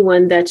tell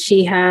anyone that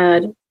she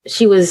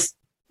was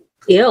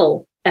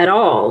ill at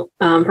all.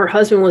 Her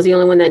husband was the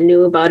only one that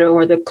knew about it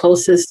or the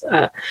closest.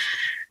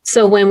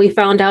 So when we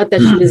found out that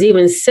she was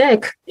even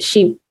sick,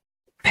 she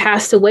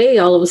passed away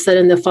all of a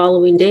sudden the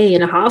following day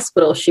in a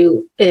hospital.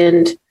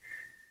 And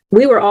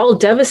we were all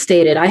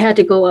devastated. I had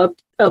to go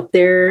up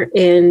there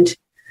and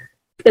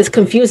as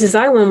confused as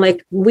I was,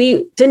 like,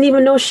 we didn't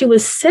even know she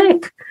was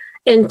sick.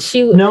 And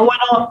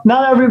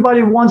not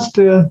everybody wants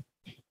to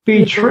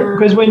be treated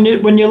because when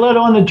you let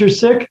on that you're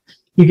sick,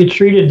 you get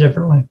treated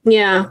differently.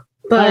 Yeah.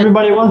 But not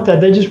everybody wants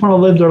that. They just want to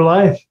live their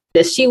life.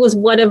 She was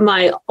one of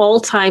my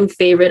all-time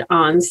favorite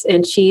aunts,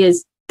 and she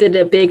did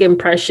a big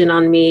impression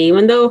on me,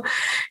 even though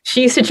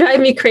she used to drive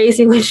me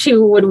crazy when she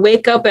would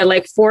wake up at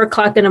like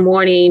 4:00 in the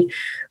morning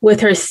with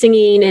her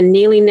singing and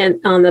kneeling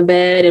on the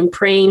bed and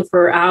praying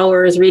for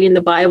hours, reading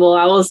the Bible.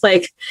 I was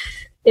like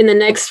in the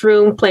next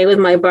room playing with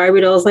my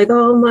Barbie dolls, like,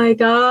 oh my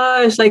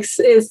gosh, like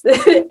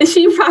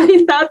she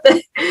probably thought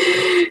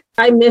that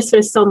I miss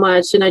her so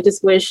much. And I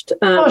just wished.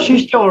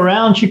 She's still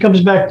around. She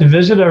comes back to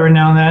visit every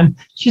now and then.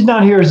 She's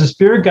not here as a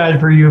spirit guide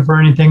for you for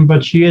anything,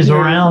 but she is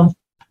around.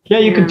 Yeah,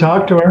 you can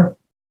talk to her.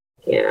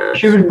 Yeah.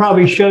 She would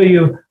probably show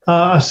you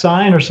a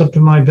sign or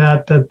something like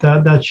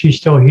that she's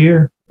still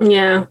here.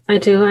 Yeah, I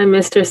do. I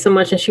missed her so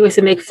much. And she used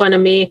to make fun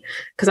of me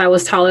because I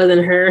was taller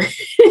than her.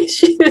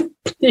 she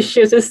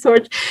was a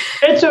sort.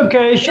 It's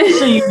okay. She'll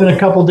see you in a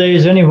couple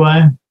days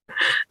anyway.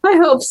 I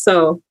hope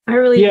so. I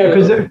really do. Yeah,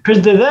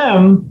 because to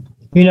them,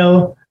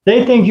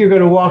 they think you're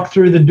going to walk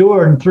through the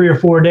door in 3 or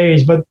 4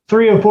 days, but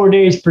 3 or 4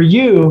 days for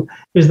you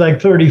is like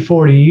 30,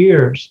 40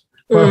 years.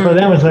 Or for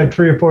them, it's like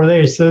 3 or 4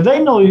 days. So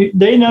they know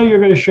you're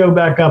going to show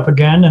back up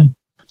again.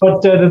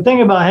 But the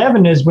thing about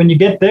heaven is when you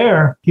get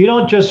there, you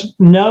don't just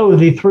know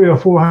the 300 or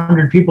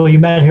 400 people you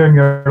met here in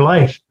your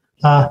life.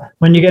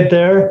 When you get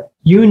there,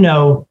 you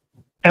know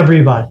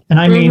everybody. And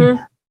I mean,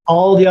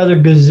 all the other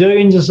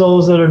gazillions of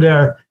souls that are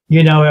there,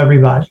 you know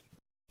everybody.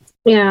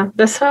 Yeah,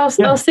 that's how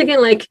I was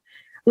thinking. Like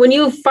when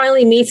you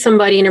finally meet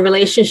somebody in a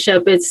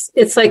relationship,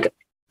 it's like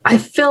I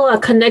feel a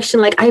connection.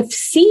 Like I've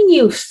seen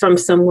you from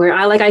somewhere.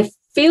 I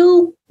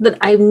feel that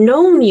I've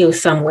known you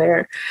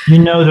somewhere. You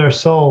know their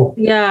soul.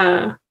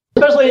 Yeah.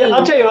 Especially,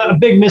 I'll tell you a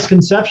big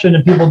misconception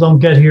that people don't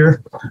get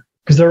here.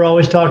 because they're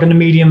always talking to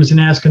mediums and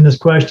asking this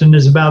question,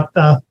 is about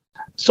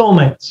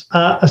soulmates.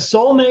 A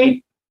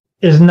soulmate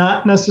is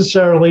not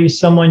necessarily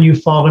someone you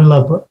fall in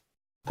love with.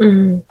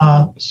 Mm-hmm.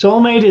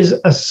 Soulmate is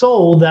a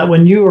soul that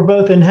when you were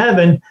both in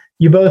heaven,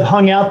 you both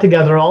hung out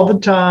together all the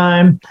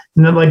time.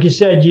 And then, like you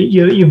said,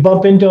 you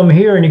bump into them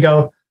here and you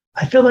go,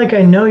 I feel like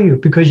I know you,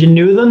 because you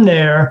knew them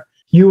there.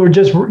 You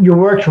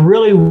worked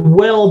really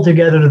well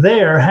together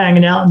there,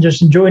 hanging out and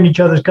just enjoying each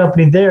other's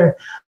company there.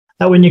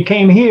 That when you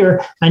came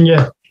here and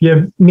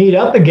you meet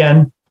up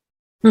again,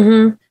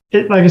 mm-hmm.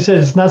 Like I said,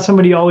 it's not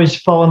somebody you always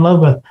fall in love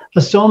with. A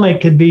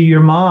soulmate could be your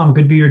mom,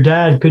 could be your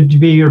dad, could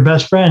be your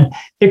best friend.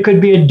 It could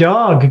be a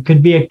dog. It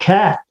could be a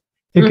cat.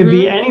 It mm-hmm. could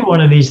be any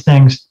one of these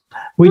things.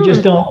 We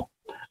just don't.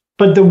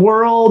 But the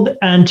world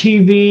and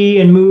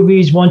TV and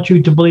movies want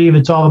you to believe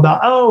it's all about,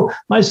 oh,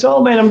 my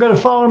soulmate, I'm going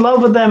to fall in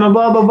love with them and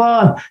blah, blah,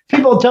 blah. And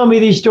people tell me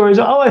these stories.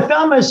 Oh, I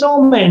found my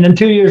soulmate. And then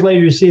 2 years later,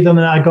 you see them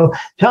and I go,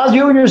 how's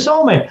you and your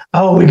soulmate?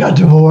 Oh, we got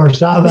divorced.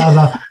 Blah, blah,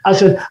 blah. I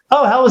said,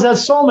 oh, how was that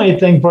soulmate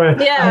thing for you?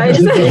 Yeah,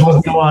 exactly.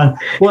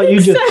 Well,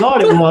 you just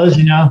thought it was,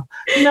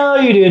 No,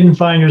 you didn't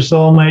find your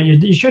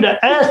soulmate. You should have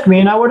asked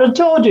me and I would have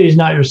told you he's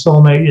not your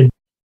soulmate.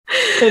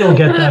 They don't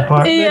get that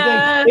part.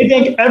 Yeah. They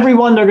think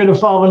everyone they're going to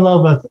fall in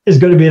love with is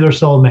going to be their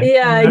soulmate.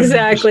 Yeah,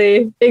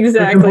 exactly.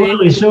 They're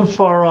completely so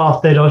far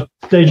off. They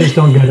just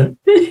don't get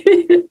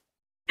it.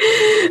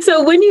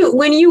 So when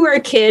you were a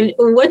kid,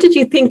 what did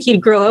you think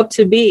you'd grow up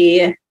to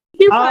be?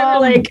 You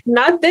probably were like,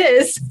 not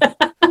this.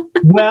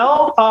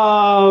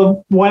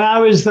 Well, when I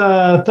was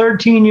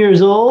 13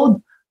 years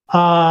old,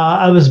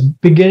 I was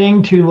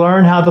beginning to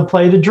learn how to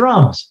play the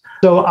drums.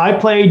 So I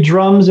played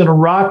drums in a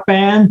rock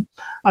band.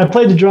 I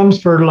played the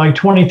drums for like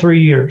 23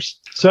 years.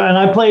 And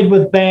I played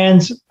with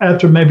bands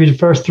after maybe the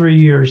first 3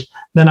 years.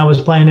 Then I was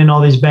playing in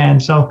all these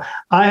bands. So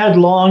I had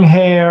long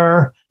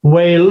hair.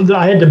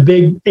 I had the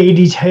big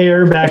 80s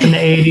hair back in the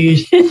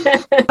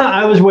 80s.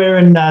 I was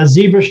wearing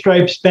zebra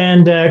stripe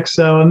spandex.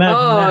 So imagine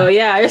that.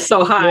 Yeah, you're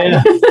so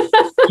hot.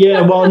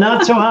 Yeah, well,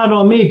 not so hot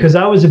on me because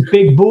I was a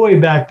big boy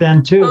back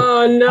then too.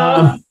 Oh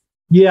no.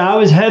 Yeah, I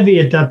was heavy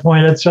at that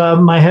point. That's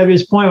my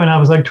heaviest point when I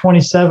was like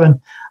 27.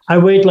 I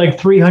weighed like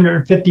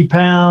 350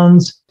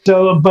 pounds.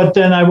 But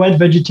then I went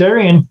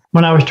vegetarian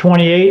when I was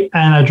 28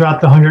 and I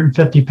dropped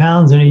 150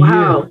 pounds in a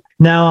year.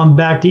 Now I'm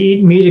back to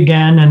eating meat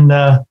again. And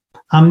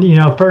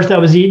first I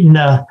was eating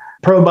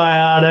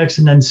probiotics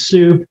and then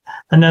soup.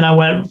 And then I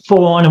went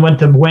full on and went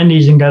to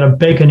Wendy's and got a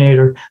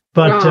Baconator.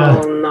 But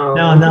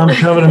now I'm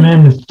shoving them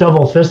in with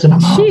double fisting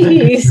them.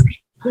 Jeez.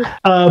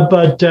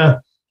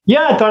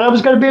 Yeah, I thought I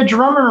was going to be a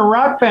drummer in a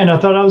rock band. I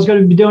thought I was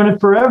going to be doing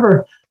it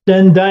forever.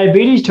 Then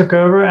diabetes took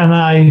over and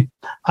I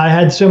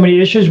had so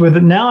many issues with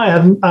it. Now I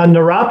have a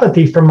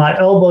neuropathy from my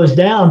elbows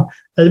down.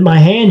 My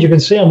hands, you can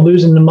see I'm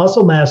losing the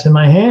muscle mass in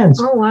my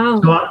hands. Oh, wow.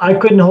 So I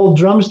couldn't hold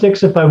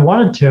drumsticks if I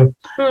wanted to.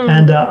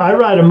 And I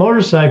ride a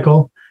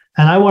motorcycle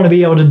and I want to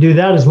be able to do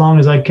that as long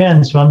as I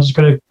can. So I'm just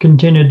going to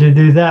continue to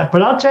do that.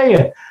 But I'll tell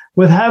you,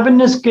 with having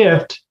this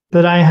gift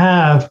that I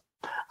have,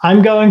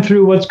 I'm going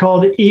through what's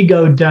called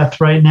ego death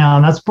right now.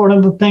 And that's one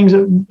of the things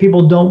that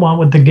people don't want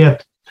with the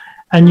gift.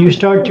 And you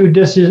start to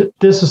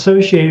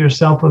disassociate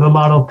yourself with a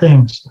lot of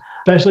things,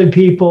 especially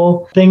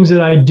people, things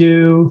that I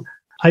do.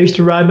 I used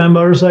to ride my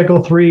motorcycle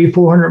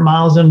 300-400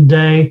 miles in a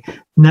day.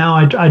 Now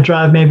I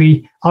drive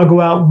I'll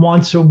go out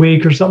once a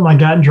week or something like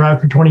that and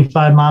drive for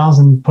 25 miles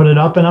and put it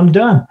up and I'm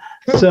done.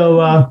 So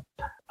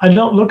I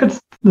don't look at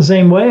the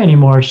same way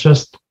anymore.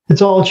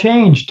 It's all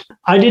changed.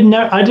 I did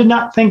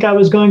not think I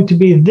was going to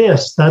be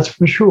this, that's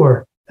for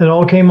sure. It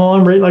all came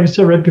on, like I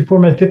said, right before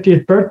my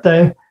 50th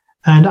birthday.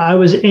 And I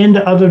was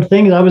into other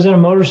things. I was in a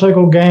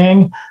motorcycle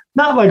gang,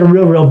 not like a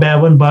real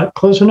bad one, but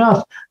close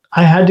enough.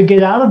 I had to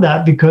get out of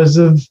that because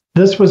of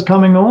this was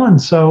coming on.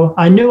 So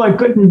I knew I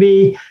couldn't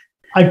be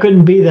that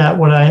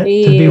to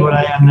be what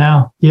I am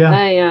now. Yeah.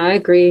 I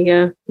agree.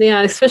 Yeah.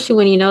 Yeah. Especially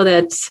when you know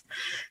that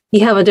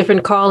you have a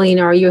different calling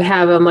or you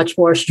have a much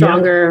more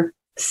stronger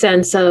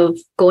sense of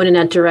going in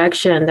that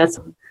direction.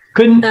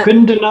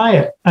 Couldn't deny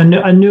it.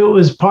 I knew it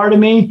was part of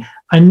me.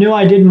 I knew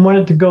I didn't want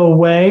it to go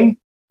away.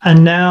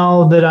 And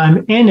now that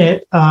I'm in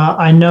it,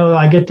 I know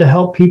I get to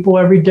help people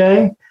every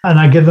day and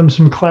I give them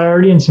some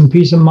clarity and some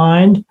peace of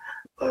mind.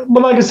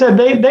 But like I said,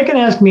 they can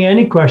ask me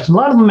any question. A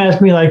lot of them ask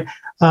me like,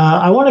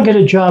 I want to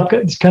get a job.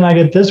 Can I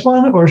get this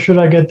one or should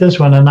I get this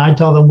one? And I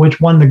tell them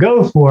which one to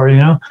go for,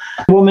 A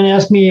woman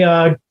asked me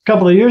a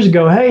couple of years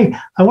ago, hey,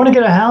 I want to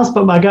get a house,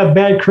 but I got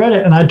bad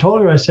credit. And I told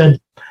her, I said,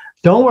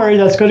 don't worry,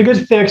 that's going to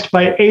get fixed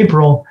by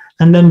April.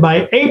 And then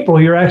by April,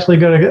 you're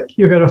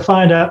going to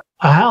find a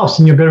house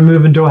and you're going to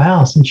move into a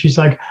house. And she's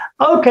like,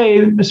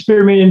 okay,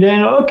 Spirit Medium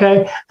Daniel,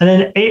 okay. And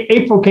then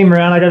April came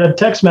around, I got a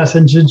text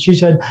message and she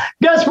said,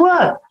 guess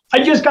what?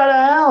 I just got a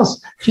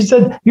house. She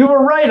said, you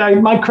were right.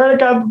 My credit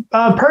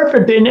got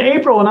perfect in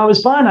April and I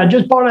was fine. I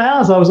just bought a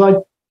house. I was like,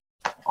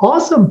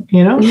 awesome,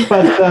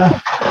 But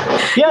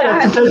that's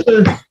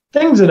the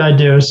things that I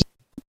do.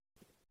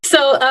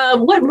 So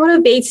what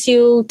motivates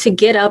you to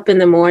get up in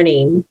the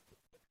morning?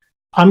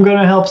 I'm going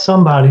to help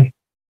somebody.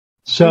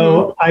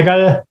 So I got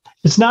to,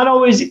 It's not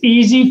always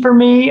easy for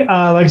me.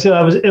 Like I said,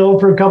 I was ill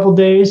for a couple of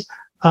days.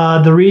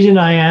 The reason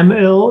I am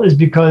ill is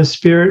because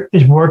spirit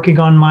is working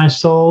on my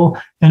soul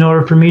in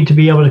order for me to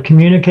be able to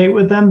communicate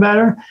with them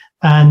better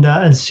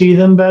and see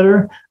them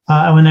better.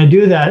 And when they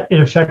do that,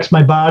 it affects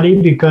my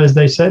body because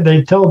they said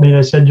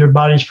your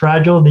body's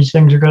fragile. These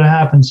things are going to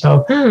happen.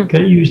 So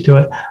get used to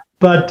it.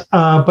 But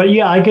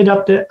yeah, I get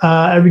up to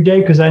every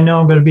day because I know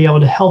I'm going to be able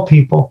to help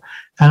people,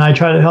 and I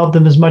try to help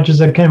them as much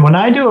as I can. When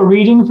I do a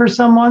reading for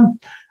someone,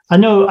 I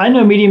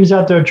know mediums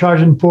out there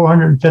charging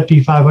 $450,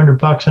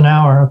 $500 an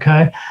hour.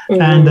 Okay.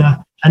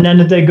 Mm-hmm. And then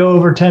if they go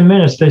over 10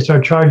 minutes, they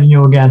start charging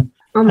you again.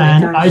 Oh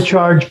my gosh. I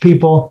charge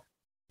people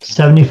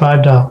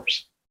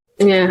 $75.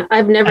 Yeah.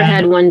 I've never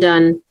had one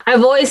done.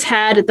 I've always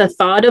had the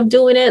thought of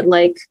doing it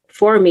like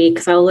for me.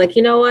 Cause I was like,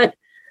 you know what?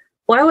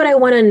 Why would I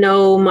want to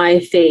know my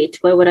fate?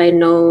 Why would I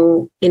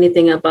know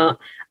anything about?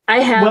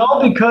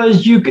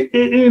 Because you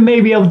may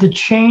be able to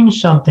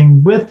change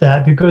something with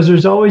that, because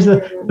there's always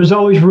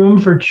room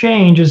for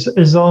change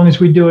as long as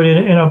we do it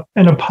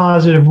in a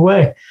positive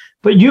way.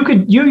 But you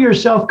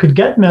yourself could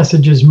get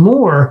messages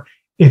more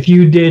if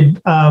you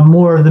did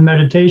more of the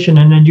meditation,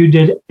 and then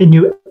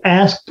you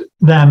asked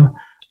them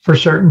for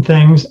certain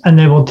things and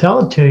they will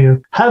tell it to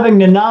you. Having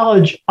the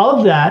knowledge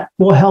of that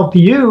will help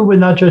you, but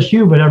not just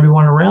you, but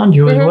everyone around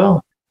you as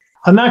well.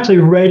 I'm actually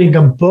writing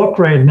a book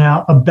right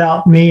now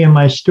about me and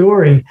my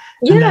story.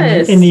 Yes. And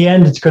then in the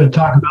end, it's going to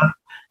talk about,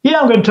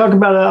 I'm going to talk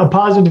about a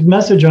positive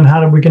message on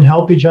how we can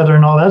help each other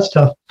and all that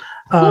stuff.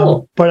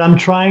 Cool. But I'm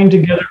trying to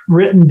get it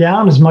written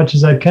down as much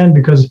as I can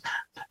because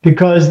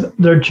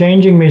they're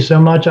changing me so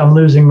much. I'm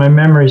losing my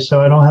memory.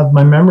 So I don't have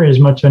my memory as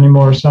much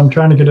anymore. So I'm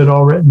trying to get it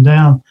all written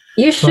down.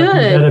 You should. I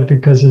can get it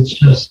because it's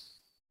just.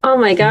 Oh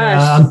my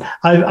gosh.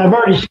 I've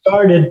already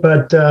started,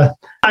 but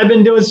I've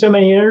been doing so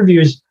many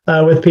interviews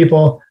with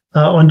people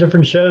on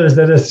different shows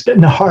that it's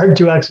getting hard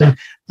to actually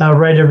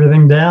write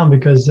everything down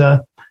because,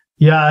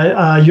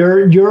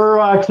 you're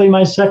actually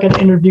my second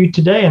interview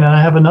today, and then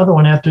I have another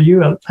one after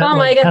you at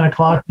 10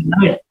 o'clock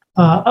tonight.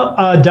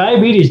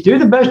 Diabetes. Do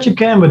the best you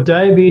can with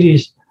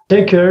diabetes.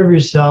 Take care of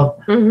yourself.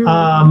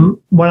 Mm-hmm.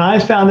 When I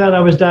found out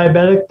I was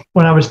diabetic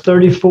when I was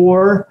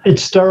 34, it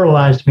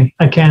sterilized me.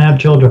 I can't have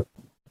children.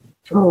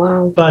 Oh,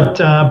 wow.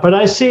 But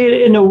I see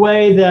it in a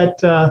way that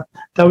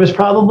that was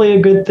probably a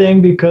good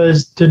thing,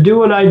 because to do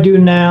what I do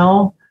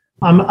now,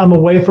 I'm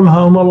away from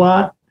home a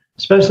lot,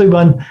 especially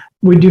when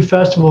we do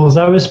festivals.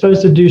 I was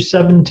supposed to do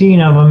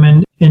 17 of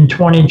them in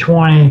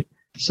 2020.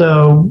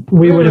 So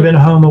we would have been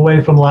home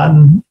away from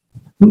Latin.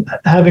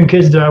 Having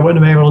kids there, I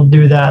wouldn't have been able to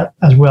do that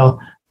as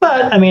well.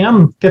 But I mean,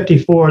 I'm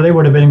 54. They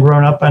would have been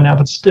grown up by now,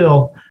 but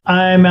still,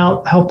 I'm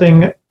out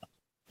helping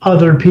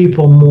other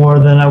people more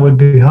than I would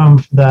be home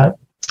for that.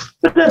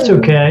 But that's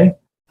okay.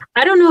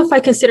 I don't know if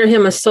I consider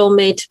him a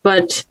soulmate,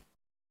 but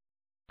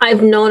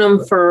I've known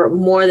him for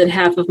more than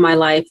half of my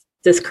life,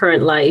 this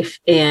current life.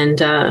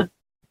 And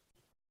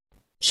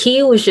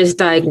he was just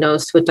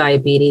diagnosed with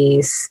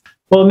diabetes.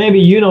 Well, maybe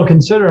you don't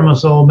consider him a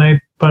soulmate,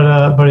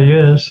 but he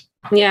is.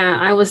 Yeah,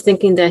 I was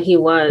thinking that he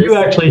was. You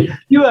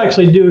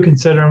actually do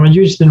consider him, and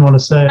you just didn't want to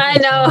say it. I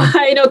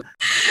know.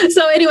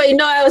 So anyway,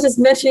 I was just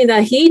mentioning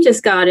that he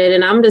just got it,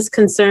 and I'm just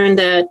concerned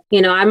that,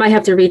 I might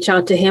have to reach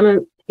out to him.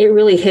 And it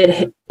really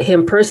hit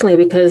him personally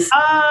because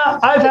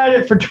I've had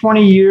it for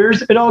 20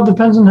 years. It all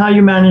depends on how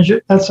you manage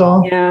it. That's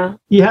all. Yeah.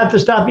 You have to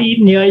stop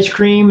eating the ice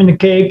cream and the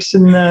cakes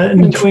and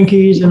the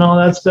Twinkies and all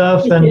that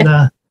stuff. And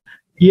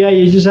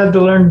you just have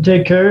to learn to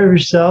take care of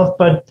yourself.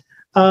 But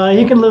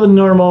he can live a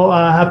normal,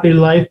 happy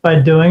life by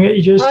doing it.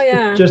 It's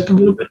just a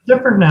little bit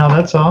different now.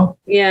 That's all.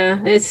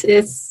 Yeah,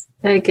 it's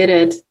I get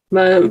it.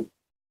 But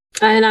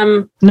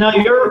No,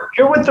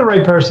 you're with the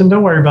right person.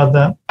 Don't worry about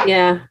that.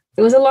 Yeah.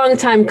 It was a long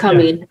time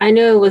coming. Yeah. I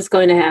knew it was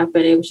going to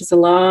happen. It was just a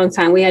long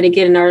time. We had to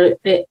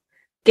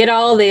get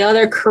all the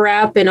other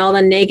crap and all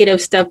the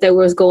negative stuff that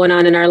was going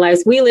on in our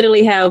lives. We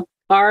literally have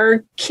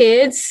our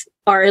kids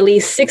are at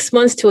least 6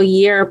 months to a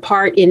year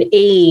apart in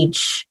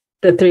age.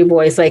 The three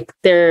boys, so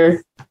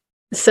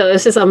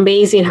it's just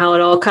amazing how it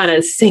all kind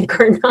of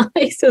synchronized.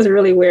 It's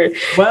really weird.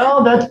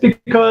 Well, that's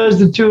because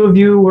the two of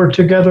you were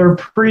together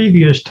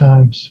previous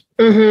times.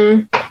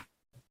 Mm-hmm.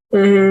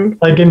 Mm-hmm.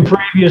 Like in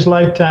previous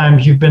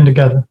lifetimes, you've been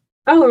together.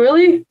 Oh,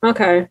 really?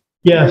 Okay.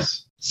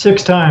 Yes,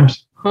 6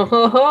 times. Ho,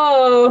 ho,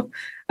 ho.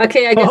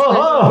 Okay, I guess.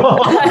 All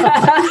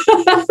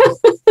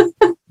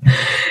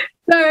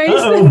right.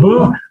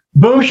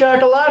 Boom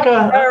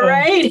shakalaka. All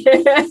right.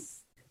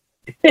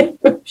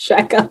 Boom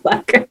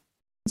shakalaka.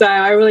 So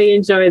I really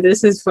enjoy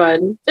this. Is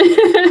fun.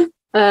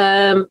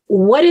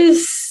 What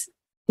is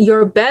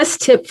your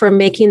best tip for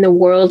making the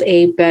world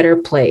a better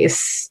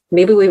place?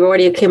 Maybe we've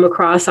already came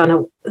across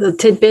on the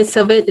tidbits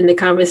of it in the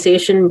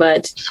conversation,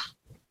 but.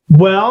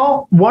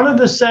 Well, one of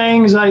the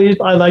sayings I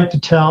like to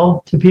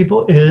tell to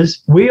people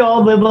is we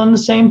all live on the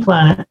same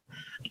planet.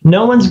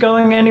 No one's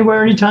going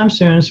anywhere anytime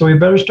soon, so we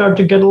better start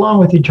to get along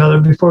with each other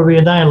before we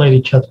annihilate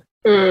each other.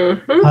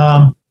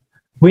 Mm-hmm.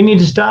 We need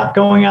to stop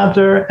going out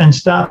there and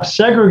stop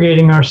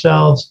segregating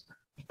ourselves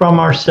from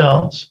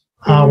ourselves.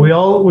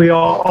 Mm-hmm. We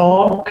are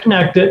all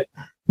connected,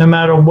 no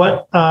matter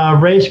what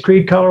race,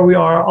 creed, color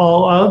we're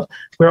all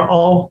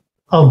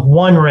of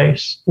one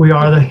race. We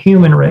are the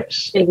human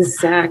race.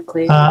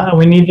 Exactly.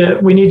 We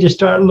need to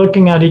start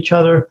looking at each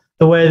other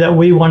the way that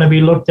we want to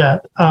be looked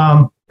at,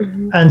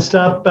 and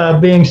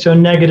stop being so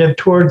negative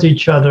towards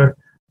each other.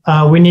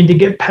 We need to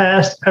get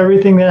past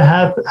everything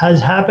that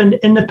has happened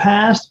in the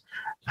past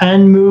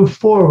and move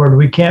forward.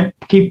 We can't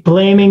keep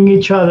blaming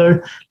each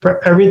other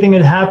for everything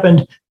that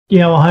happened,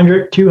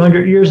 100,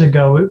 200 years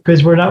ago,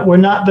 because we're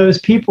not those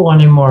people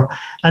anymore.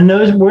 And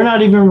we're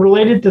not even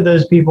related to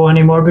those people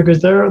anymore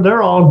because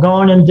they're all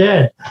gone and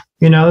dead,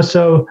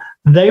 so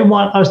they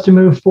want us to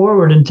move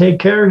forward and take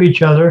care of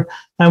each other.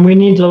 And we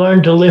need to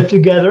learn to live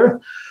together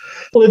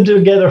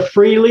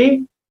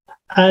freely,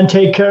 and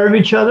take care of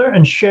each other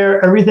and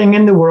share everything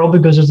in the world,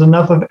 because there's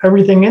enough of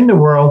everything in the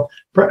world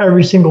for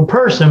every single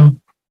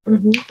person.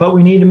 But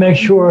we need to make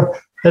sure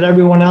that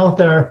everyone out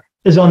there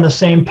is on the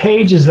same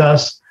page as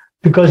us,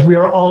 because we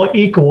are all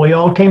equal. We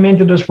all came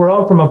into this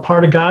world from a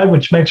part of God,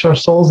 which makes our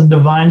souls a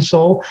divine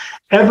soul.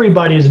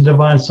 Everybody is a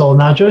divine soul,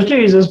 not just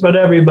Jesus, but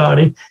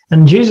everybody.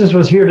 And Jesus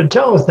was here to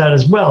tell us that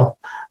as well.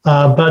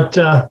 But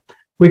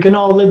we can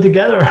all live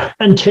together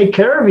and take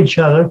care of each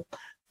other.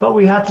 But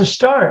we have to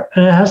start,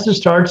 and it has to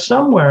start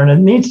somewhere, and it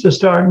needs to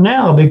start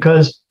now,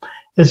 because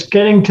it's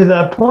getting to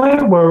that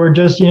point where we're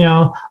just,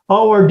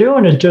 all we're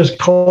doing is just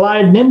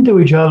colliding into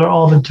each other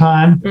all the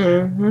time.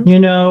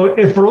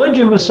 If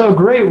religion was so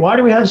great, why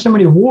do we have so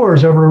many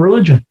wars over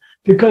religion?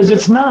 Because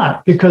it's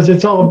not, because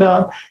it's all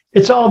about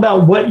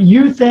what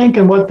you think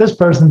and what this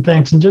person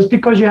thinks. And just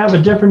because you have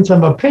a difference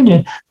of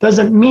opinion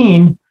doesn't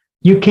mean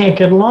you can't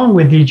get along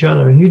with each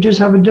other. You just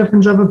have a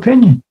difference of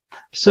opinion.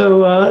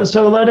 So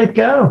let it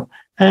go.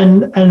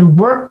 And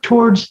work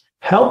towards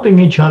helping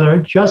each other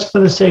just for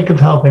the sake of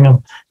helping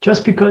them,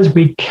 just because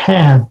we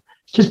can,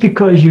 just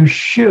because you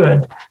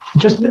should.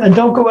 And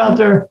don't go out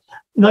there.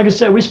 Like I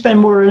said, we spend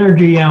more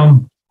energy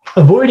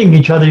avoiding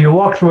each other. You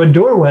walk through a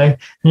doorway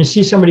and you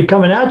see somebody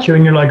coming at you,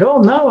 and you're like,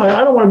 "Oh no,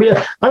 I don't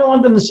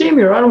want them to see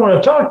me, or I don't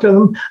want to talk to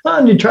them."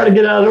 And you try to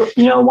get out of.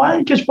 Why don't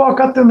you just walk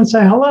up to them and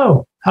say,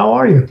 "Hello, how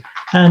are you?"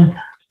 And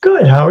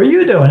good, how are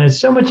you doing? It's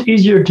so much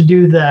easier to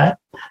do that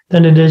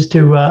than it is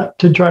to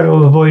try to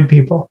avoid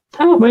people.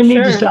 We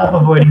need to stop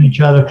avoiding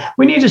each other.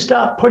 We need to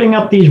stop putting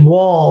up these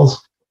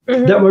walls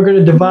that we're going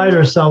to divide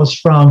ourselves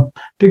from,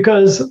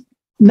 because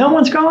no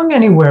one's going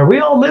anywhere. We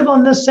all live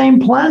on this same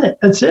planet.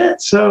 That's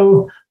it.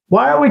 So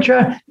why are we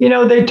trying?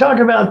 They talk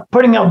about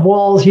putting up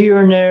walls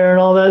here and there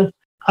and all that.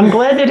 I'm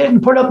glad they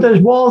didn't put up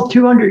those walls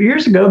 200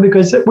 years ago,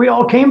 because we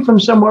all came from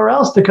somewhere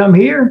else to come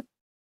here.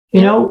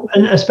 And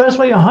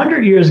especially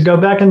 100 years ago,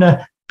 back in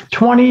the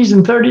 20s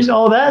and 30s,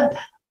 all that.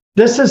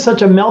 This is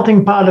such a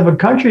melting pot of a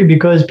country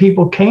because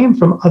people came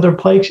from other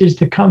places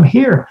to come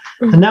here.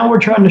 And now we're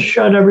trying to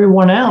shut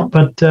everyone out,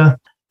 but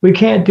we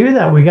can't do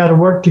that. We got to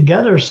work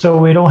together so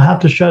we don't have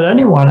to shut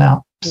anyone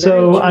out.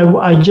 So I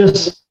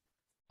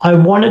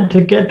wanted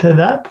to get to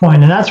that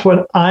point, and that's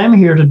what I'm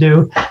here to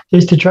do,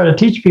 is to try to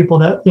teach people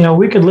that,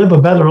 we could live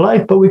a better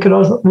life, but we could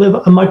also live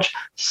a much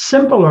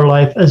simpler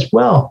life as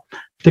well,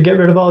 to get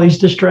rid of all these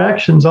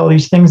distractions, all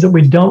these things that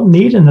we don't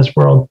need in this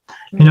world,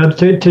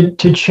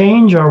 to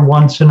change our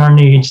wants and our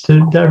needs,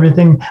 to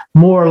everything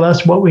more or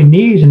less what we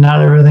need and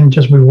not everything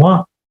just we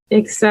want.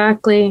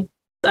 Exactly.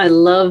 I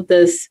love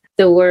the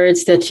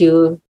words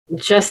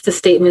the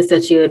statements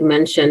that you had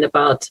mentioned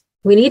about,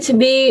 we need to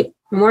be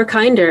more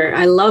kinder.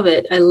 I love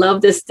it. I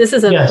love this. This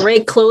is a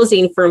great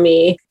closing for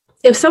me.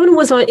 If someone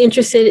was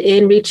interested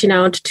in reaching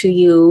out to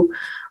you,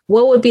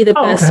 what would be the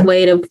best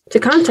way to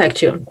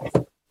contact you?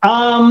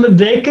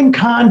 They can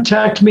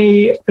contact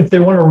me if they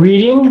want a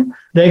reading.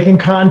 They can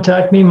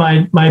contact me.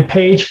 My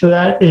page for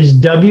that is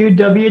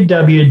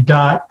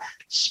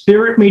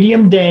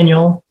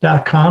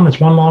www.spiritmediumdaniel.com. It's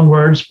one long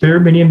word,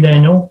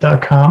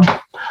 spiritmediumdaniel.com.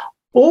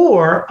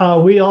 Or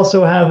we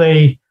also have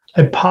a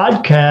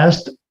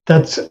podcast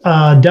that's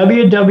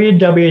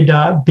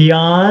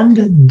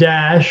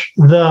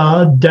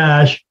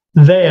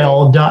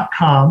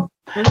www.beyond-the-veil.com.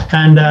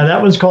 And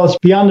that one's called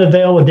Beyond the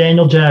Veil with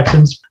Daniel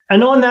Jackson.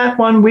 And on that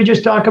one, we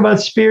just talk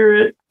about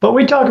spirit, but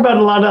we talk about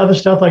a lot of other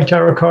stuff like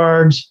tarot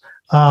cards,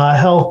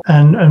 health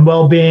and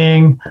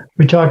well-being.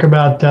 We talk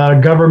about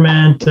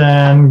government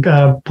and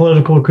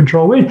political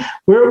control.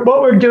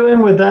 What we're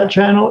doing with that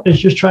channel is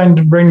just trying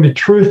to bring the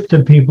truth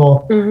to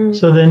people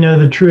so they know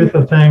the truth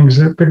of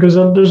things. Because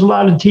there's a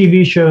lot of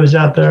TV shows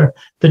out there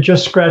that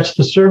just scratch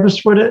the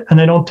surface with it, and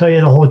they don't tell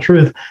you the whole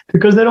truth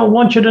because they don't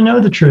want you to know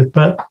the truth.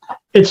 But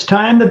it's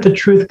time that the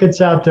truth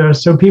gets out there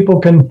so people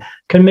can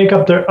make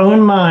up their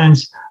own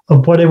minds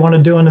of what they want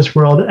to do in this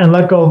world and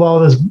let go of all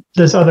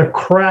this other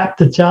crap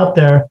that's out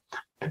there.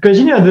 Because,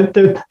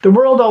 the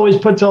world always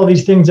puts all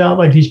these things out,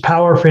 like these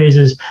power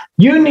phrases.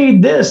 You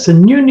need this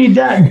and you need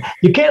that.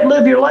 You can't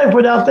live your life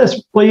without this.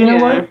 Well, you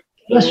know what?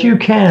 Yes, you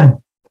can.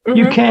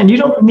 You can. You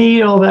don't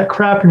need all that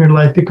crap in your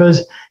life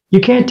because you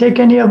can't take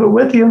any of it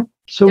with you.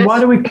 So why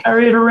do we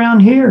carry it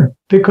around here?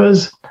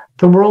 Because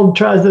the world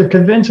tries to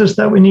convince us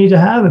that we need to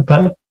have it,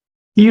 but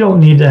You don't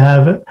need to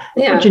have it.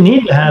 Yeah. What you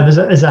need to have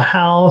is a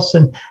house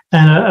and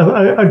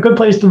a good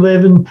place to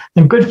live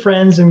and good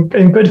friends and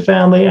good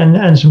family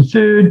and some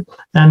food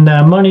and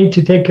money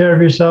to take care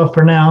of yourself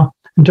for now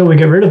until we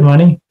get rid of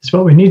money. It's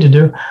what we need to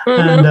do.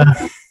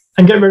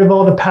 And get rid of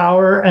all the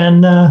power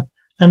and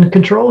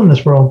control in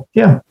this world.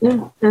 Yeah,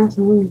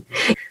 absolutely.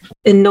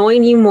 And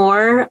knowing you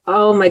more,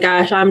 oh my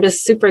gosh, I'm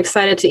just super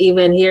excited to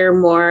even hear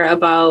more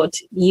about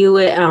you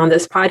on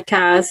this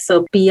podcast.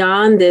 So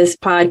beyond this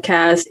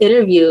podcast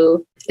interview,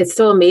 it's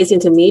so amazing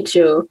to meet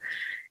you.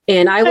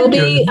 And I'll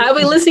be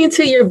listening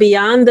to your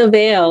Beyond the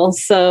Veil.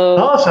 So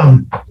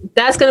awesome.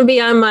 That's going to be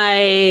on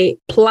my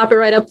plop it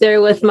right up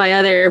there with my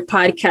other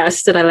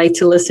podcasts that I like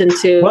to listen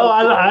to. Well,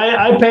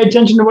 I pay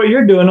attention to what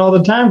you're doing all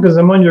the time because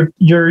I'm on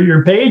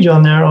your page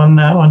on there on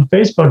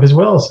Facebook as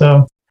well.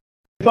 So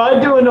if I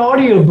do an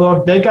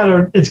audiobook,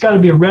 it's got to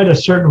be read a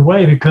certain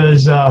way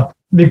because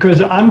there's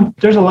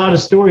a lot of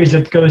stories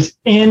that goes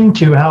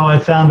into how I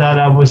found out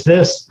I was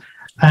this,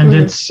 and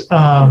it's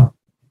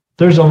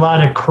there's a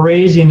lot of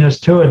craziness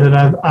to it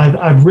that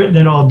I've written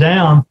it all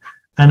down,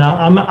 and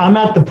I'm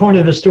at the point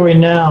of the story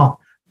now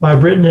where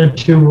I've written it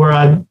to where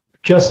I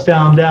just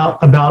found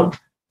out about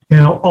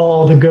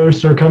all the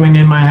ghosts are coming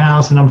in my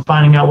house, and I'm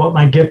finding out what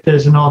my gift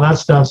is and all that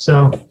stuff.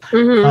 So,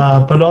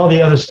 but all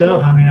the other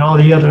stuff, all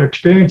the other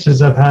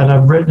experiences I've had,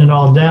 I've written it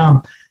all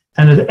down,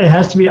 and it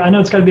has to be. I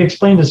know it's got to be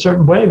explained a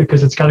certain way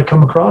because it's got to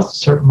come across a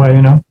certain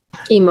way.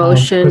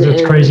 Emotion. Because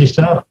it's crazy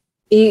stuff.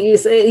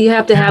 You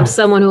have to have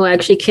someone who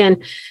actually can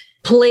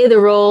play the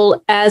role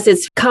as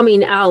it's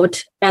coming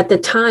out at the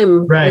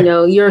time. Right.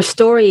 Your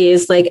story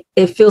is like,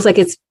 it feels like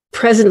it's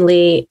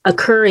presently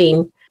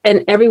occurring,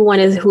 and everyone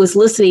who is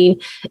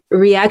listening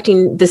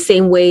reacting the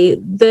same way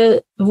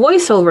the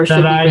voiceover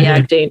should be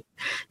reacting.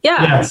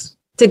 Yeah. Yes.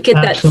 To get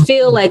absolutely. That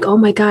feel like, oh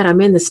my God,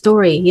 I'm in the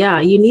story. Yeah.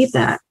 You need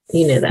that.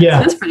 Yeah. So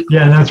that's pretty cool.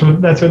 Yeah. That's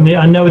what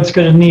I know it's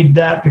going to need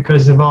that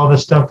because of all the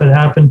stuff that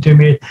happened to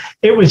me.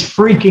 It was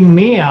freaking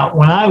me out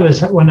when I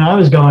was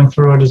going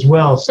through it as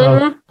well.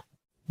 So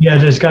yeah,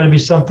 there's got to be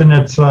something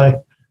that's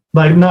like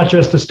not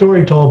just a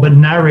story told, but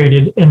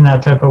narrated in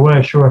that type of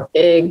way. Sure.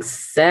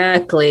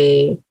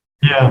 Exactly.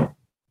 Yeah.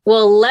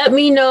 Well, let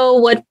me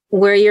know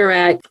where you're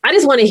at. I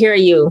just want to hear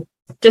you.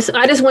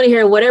 I just want to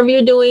hear whatever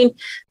you're doing.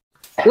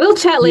 We'll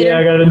chat later. Yeah,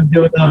 I got to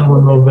do another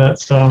one a little bit.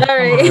 So. All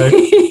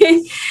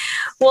right.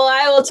 Well,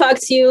 I will talk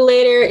to you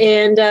later.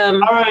 And all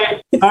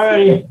right. All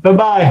righty.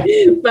 Bye-bye.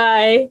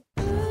 Bye.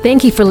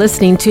 Thank you for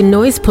listening to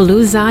Noise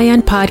Palooza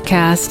Zion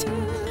Podcast.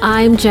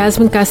 I'm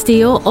Jasmine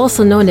Castillo,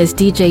 also known as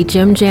DJ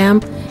Jim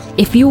Jam.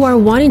 If you are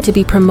wanting to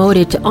be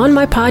promoted on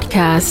my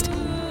podcast,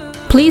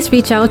 please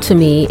reach out to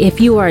me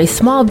if you are a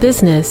small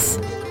business,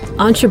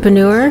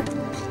 entrepreneur,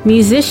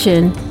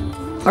 musician,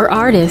 or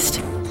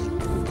artist.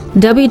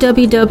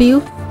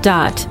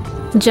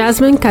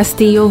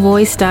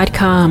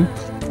 www.jasminecastillovoice.com.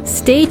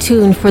 Stay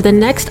tuned for the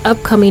next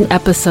upcoming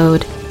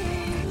episode.